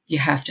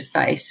have to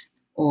face,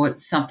 or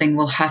something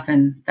will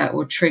happen that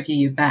will trigger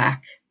you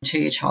back to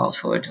your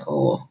childhood,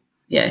 or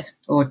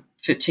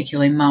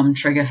particularly mum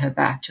trigger her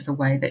back to the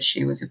way that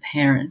she was a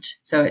parent.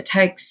 So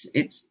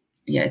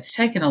it's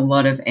taken a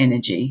lot of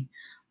energy.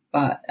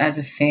 But as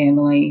a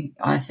family,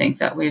 I think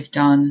that we've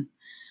done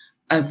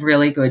a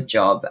really good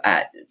job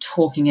at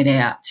talking it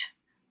out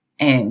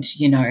and,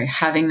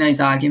 having those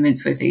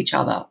arguments with each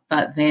other,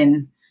 but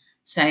then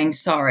saying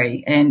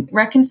sorry and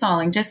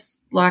reconciling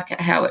just like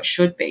how it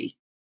should be.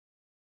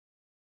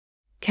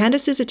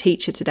 Candace is a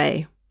teacher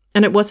today,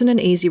 and it wasn't an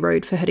easy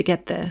road for her to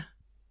get there.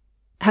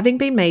 Having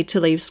been made to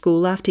leave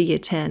school after year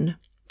 10,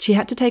 she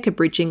had to take a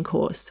bridging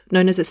course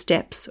known as a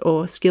STEPS,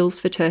 or Skills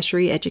for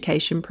Tertiary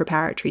Education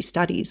Preparatory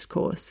Studies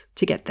course,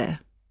 to get there.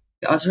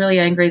 I was really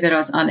angry that I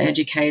was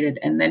uneducated.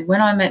 And then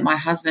when I met my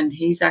husband,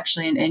 he's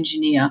actually an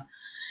engineer,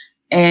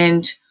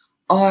 and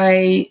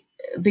I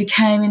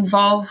became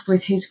involved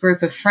with his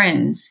group of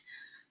friends.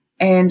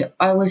 And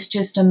I was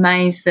just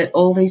amazed that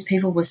all these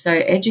people were so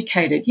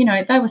educated. You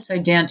know, they were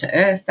so down to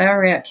earth. They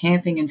were out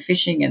camping and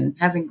fishing and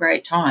having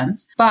great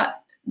times,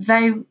 but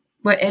they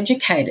were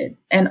educated.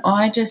 And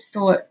I just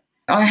thought,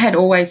 I had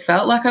always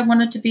felt like I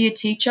wanted to be a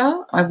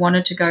teacher. I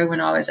wanted to go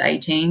when I was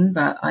 18,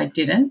 but I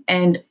didn't.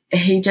 And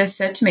he just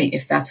said to me,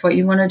 if that's what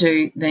you want to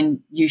do,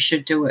 then you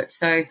should do it.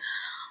 So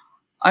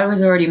I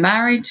was already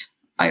married.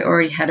 I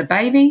already had a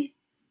baby,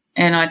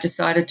 and I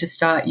decided to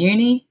start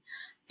uni.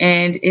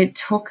 And it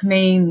took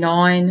me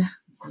 9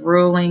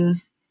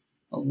 grueling,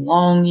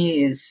 long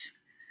years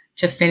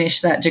to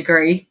finish that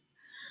degree.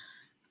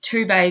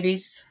 2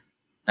 babies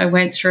I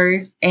went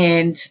through,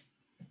 and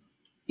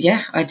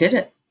yeah, I did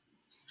it.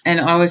 And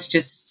I was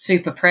just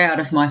super proud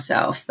of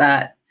myself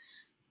that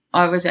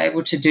I was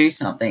able to do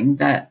something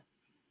that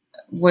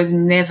was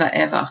never,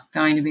 ever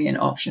going to be an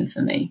option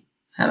for me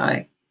had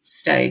I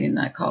stayed in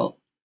that cult.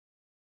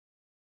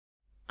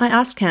 I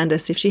asked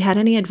Candice if she had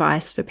any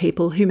advice for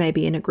people who may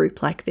be in a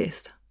group like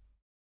this.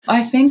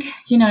 I think,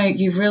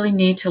 you really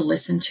need to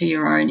listen to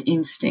your own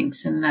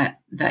instincts and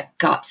that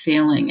gut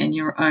feeling and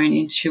your own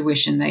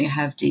intuition that you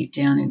have deep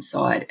down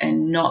inside,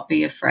 and not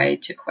be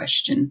afraid to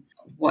question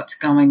what's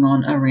going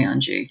on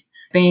around you.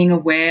 Being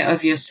aware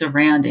of your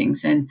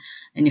surroundings, and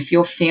if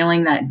you're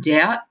feeling that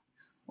doubt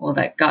or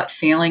that gut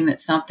feeling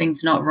that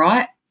something's not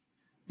right,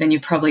 then you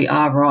probably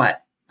are right,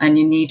 and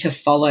you need to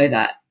follow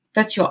that.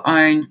 That's your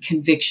own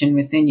conviction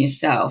within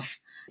yourself.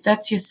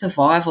 That's your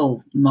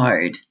survival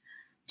mode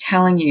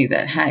telling you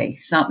that, hey,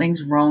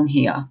 something's wrong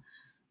here,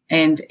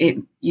 and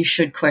you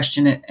should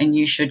question it and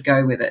you should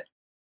go with it.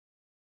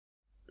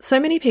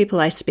 So many people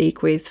I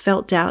speak with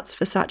felt doubts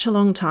for such a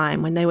long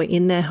time when they were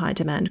in their high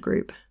demand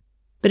group,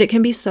 but it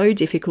can be so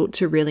difficult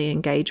to really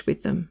engage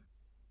with them.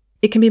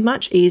 It can be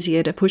much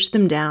easier to push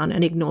them down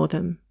and ignore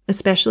them,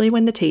 especially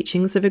when the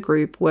teachings of a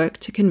group work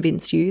to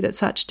convince you that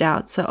such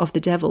doubts are of the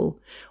devil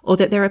or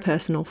that they're a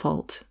personal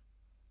fault.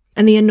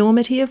 And the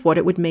enormity of what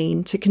it would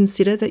mean to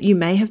consider that you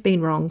may have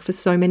been wrong for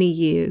so many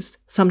years,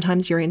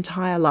 sometimes your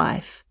entire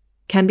life,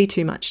 can be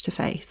too much to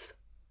face.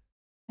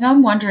 And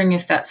I'm wondering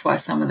if that's why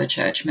some of the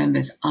church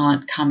members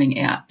aren't coming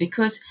out,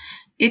 because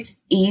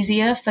it's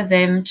easier for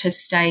them to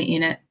stay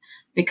in it,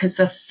 because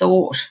the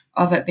thought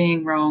of it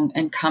being wrong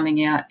and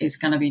coming out is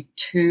going to be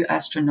too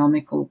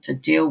astronomical to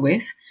deal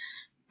with,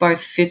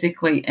 both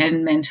physically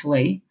and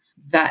mentally,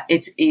 that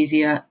it's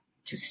easier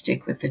to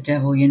stick with the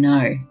devil,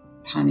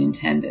 pun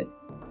intended.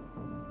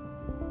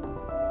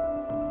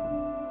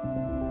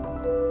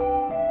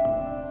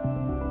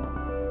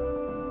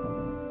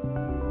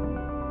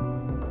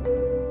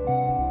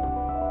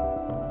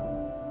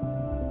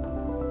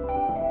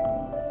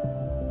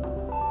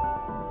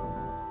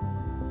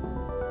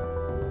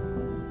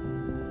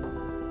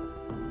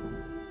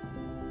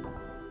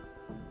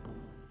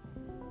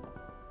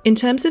 In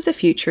terms of the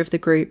future of the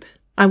group,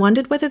 I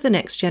wondered whether the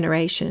next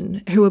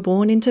generation, who were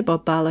born into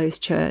Bob Barlow's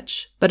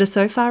church, but are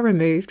so far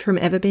removed from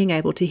ever being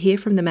able to hear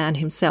from the man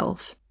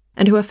himself,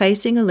 and who are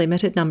facing a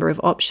limited number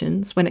of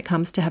options when it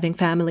comes to having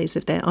families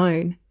of their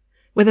own,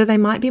 whether they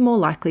might be more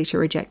likely to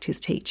reject his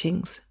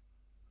teachings.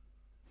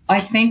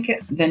 I think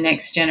the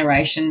next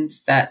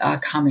generations that are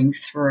coming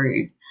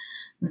through,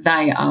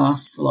 they are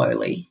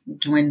slowly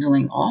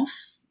dwindling off.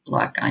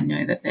 Like, I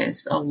know that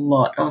there's a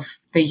lot of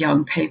the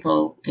young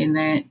people in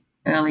their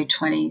early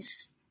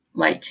 20s,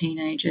 late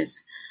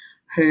teenagers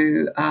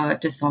who are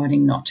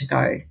deciding not to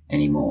go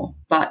anymore.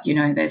 But,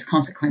 there's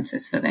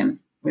consequences for them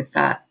with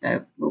that.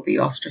 They will be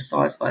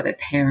ostracised by their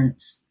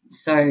parents.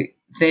 So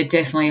there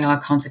definitely are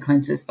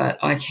consequences, but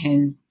I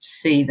can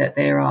see that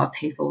there are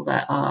people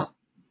that are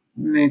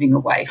moving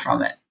away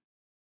from it.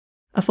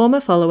 A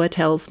former follower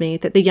tells me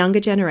that the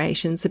younger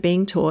generations are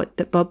being taught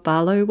that Bob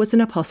Barlow was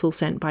an apostle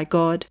sent by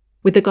God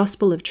with the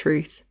gospel of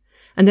truth,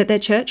 and that their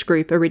church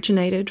group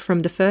originated from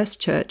the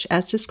first church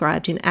as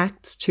described in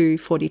Acts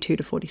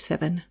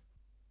 2:42-47.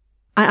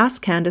 I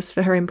asked Candice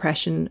for her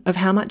impression of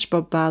how much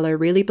Bob Barlow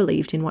really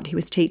believed in what he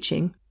was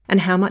teaching,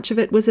 and how much of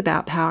it was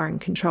about power and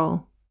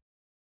control.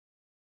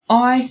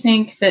 I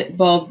think that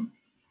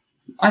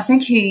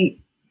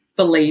he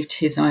believed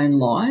his own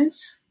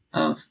lies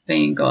of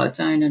being God's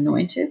own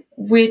anointed,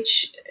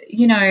 which,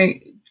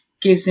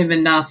 gives him a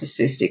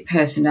narcissistic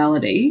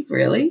personality,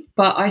 really.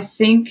 But I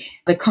think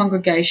the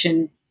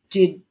congregation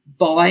did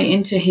buy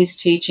into his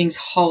teachings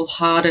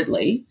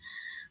wholeheartedly.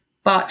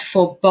 But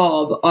for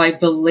Bob, I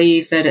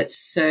believe that it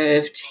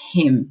served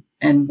him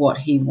and what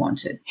he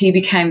wanted. He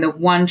became the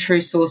one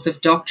true source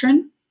of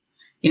doctrine,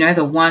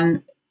 the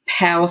one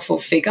powerful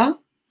figure.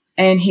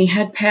 And he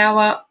had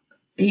power.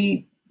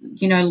 He,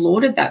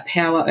 lorded that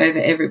power over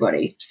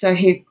everybody. So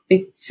he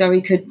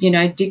could,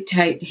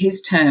 dictate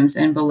his terms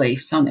and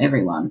beliefs on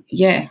everyone.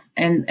 Yeah.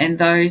 And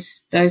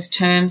those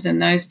terms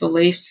and those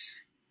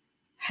beliefs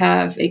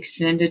have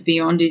extended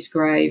beyond his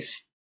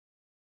grave.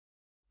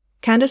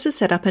 Candice has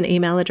set up an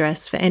email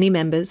address for any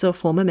members or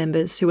former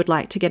members who would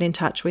like to get in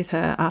touch with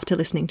her after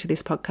listening to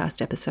this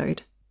podcast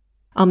episode.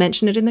 I'll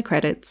mention it in the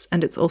credits,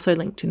 and it's also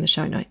linked in the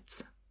show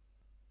notes.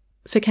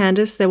 For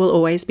Candice, there will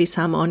always be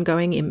some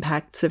ongoing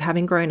impacts of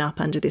having grown up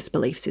under this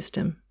belief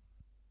system.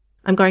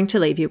 I'm going to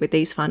leave you with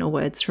these final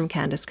words from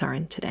Candice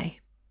Curran today.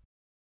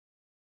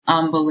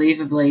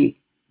 Unbelievably,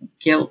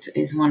 guilt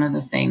is one of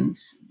the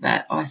things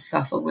that I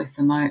suffer with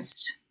the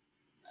most,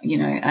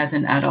 as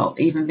an adult,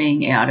 even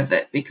being out of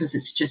it, because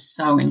it's just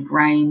so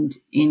ingrained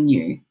in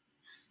you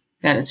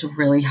that it's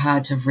really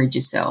hard to rid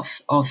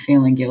yourself of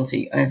feeling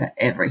guilty over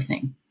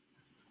everything.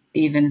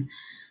 Even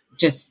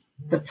just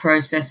the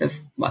process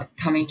of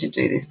coming to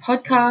do this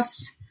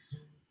podcast,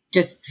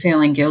 just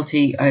feeling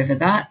guilty over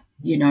that,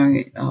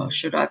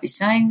 should I be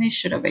saying this?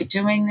 Should I be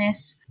doing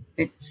this?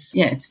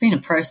 It's been a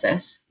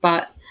process,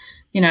 but,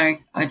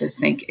 I just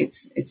think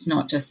it's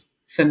not just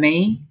for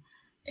me.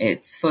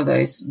 It's for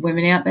those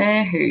women out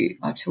there who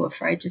are too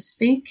afraid to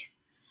speak.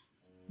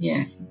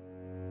 Yeah.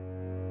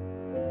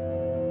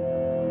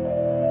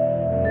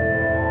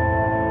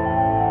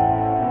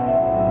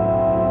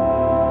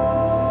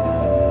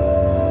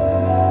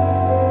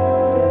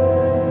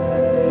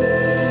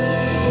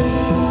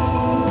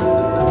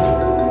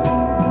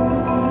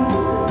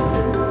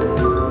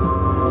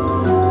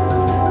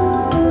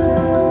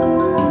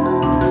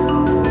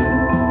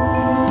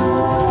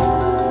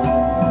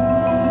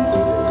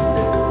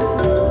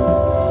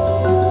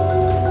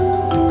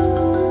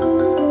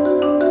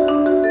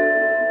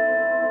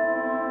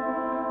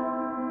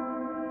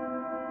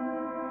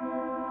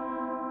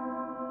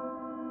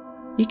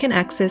 You can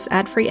access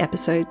ad-free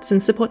episodes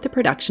and support the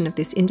production of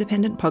this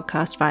independent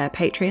podcast via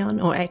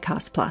Patreon or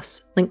Acast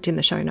Plus, linked in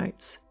the show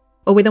notes,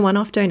 or with a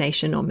one-off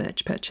donation or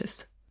merch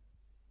purchase.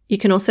 You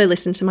can also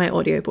listen to my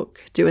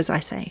audiobook, Do As I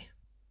Say.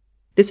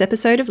 This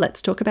episode of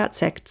Let's Talk About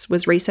Sects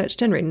was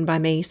researched and written by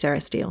me,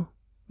 Sarah Steele.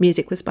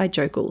 Music was by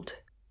Joe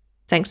Gould.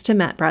 Thanks to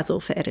Matt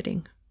Brazel for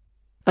editing.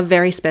 A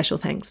very special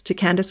thanks to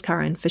Candice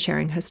Curran for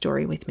sharing her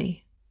story with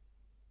me.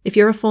 If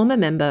you're a former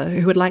member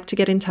who would like to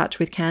get in touch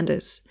with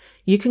Candice,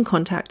 you can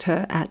contact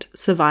her at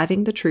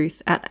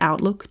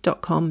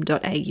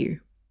survivingthetruth@outlook.com.au.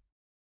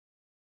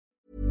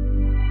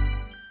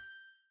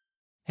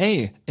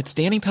 Hey, it's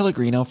Danny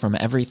Pellegrino from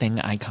Everything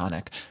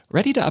Iconic.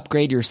 Ready to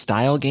upgrade your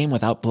style game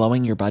without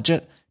blowing your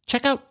budget?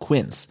 Check out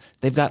Quince.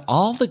 They've got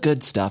all the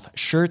good stuff,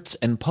 shirts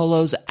and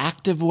polos,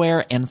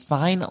 activewear, and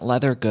fine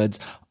leather goods,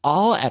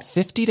 all at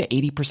 50 to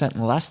 80%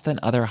 less than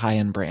other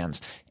high-end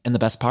brands. And the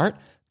best part?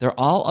 They're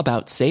all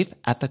about safe,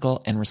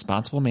 ethical, and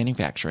responsible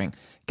manufacturing.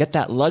 Get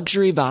that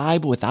luxury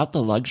vibe without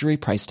the luxury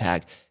price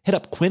tag. Hit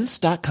up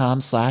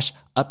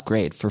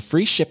quince.com/upgrade for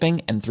free shipping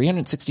and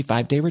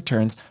 365-day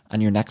returns on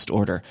your next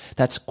order.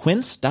 That's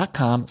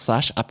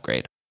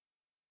quince.com/upgrade.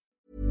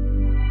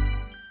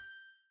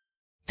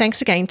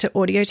 Thanks again to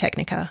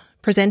Audio-Technica,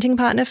 presenting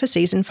partner for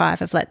Season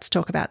 5 of Let's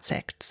Talk About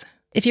Sects.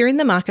 If you're in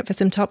the market for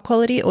some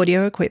top-quality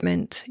audio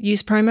equipment,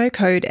 use promo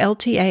code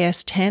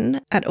LTAS10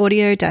 at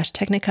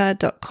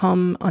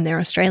audio-technica.com on their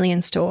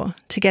Australian store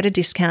to get a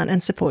discount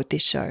and support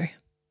this show.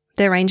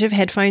 Their range of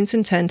headphones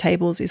and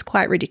turntables is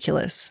quite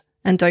ridiculous,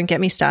 and don't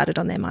get me started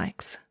on their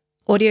mics.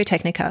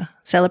 Audio-Technica,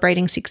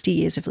 celebrating 60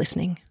 years of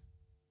listening.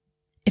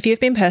 If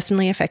you've been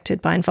personally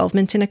affected by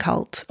involvement in a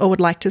cult or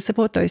would like to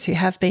support those who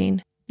have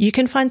been, you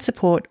can find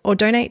support or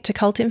donate to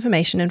cult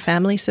information and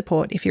family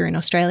support if you're in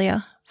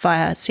Australia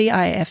via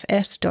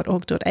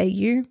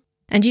cifs.org.au,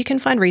 and you can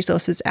find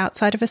resources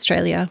outside of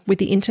Australia with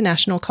the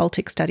International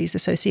Cultic Studies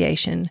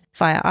Association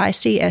via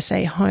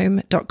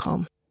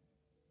icsahome.com.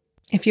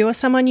 If you or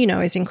someone you know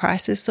is in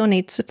crisis or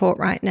needs support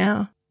right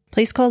now,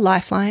 please call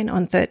Lifeline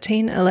on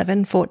 13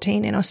 11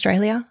 14 in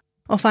Australia,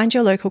 or find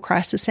your local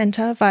crisis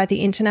centre via the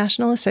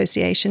International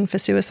Association for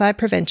Suicide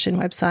Prevention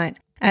website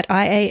at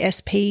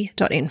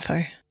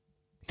iasp.info.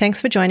 Thanks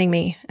for joining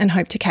me, and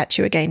hope to catch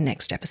you again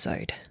next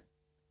episode.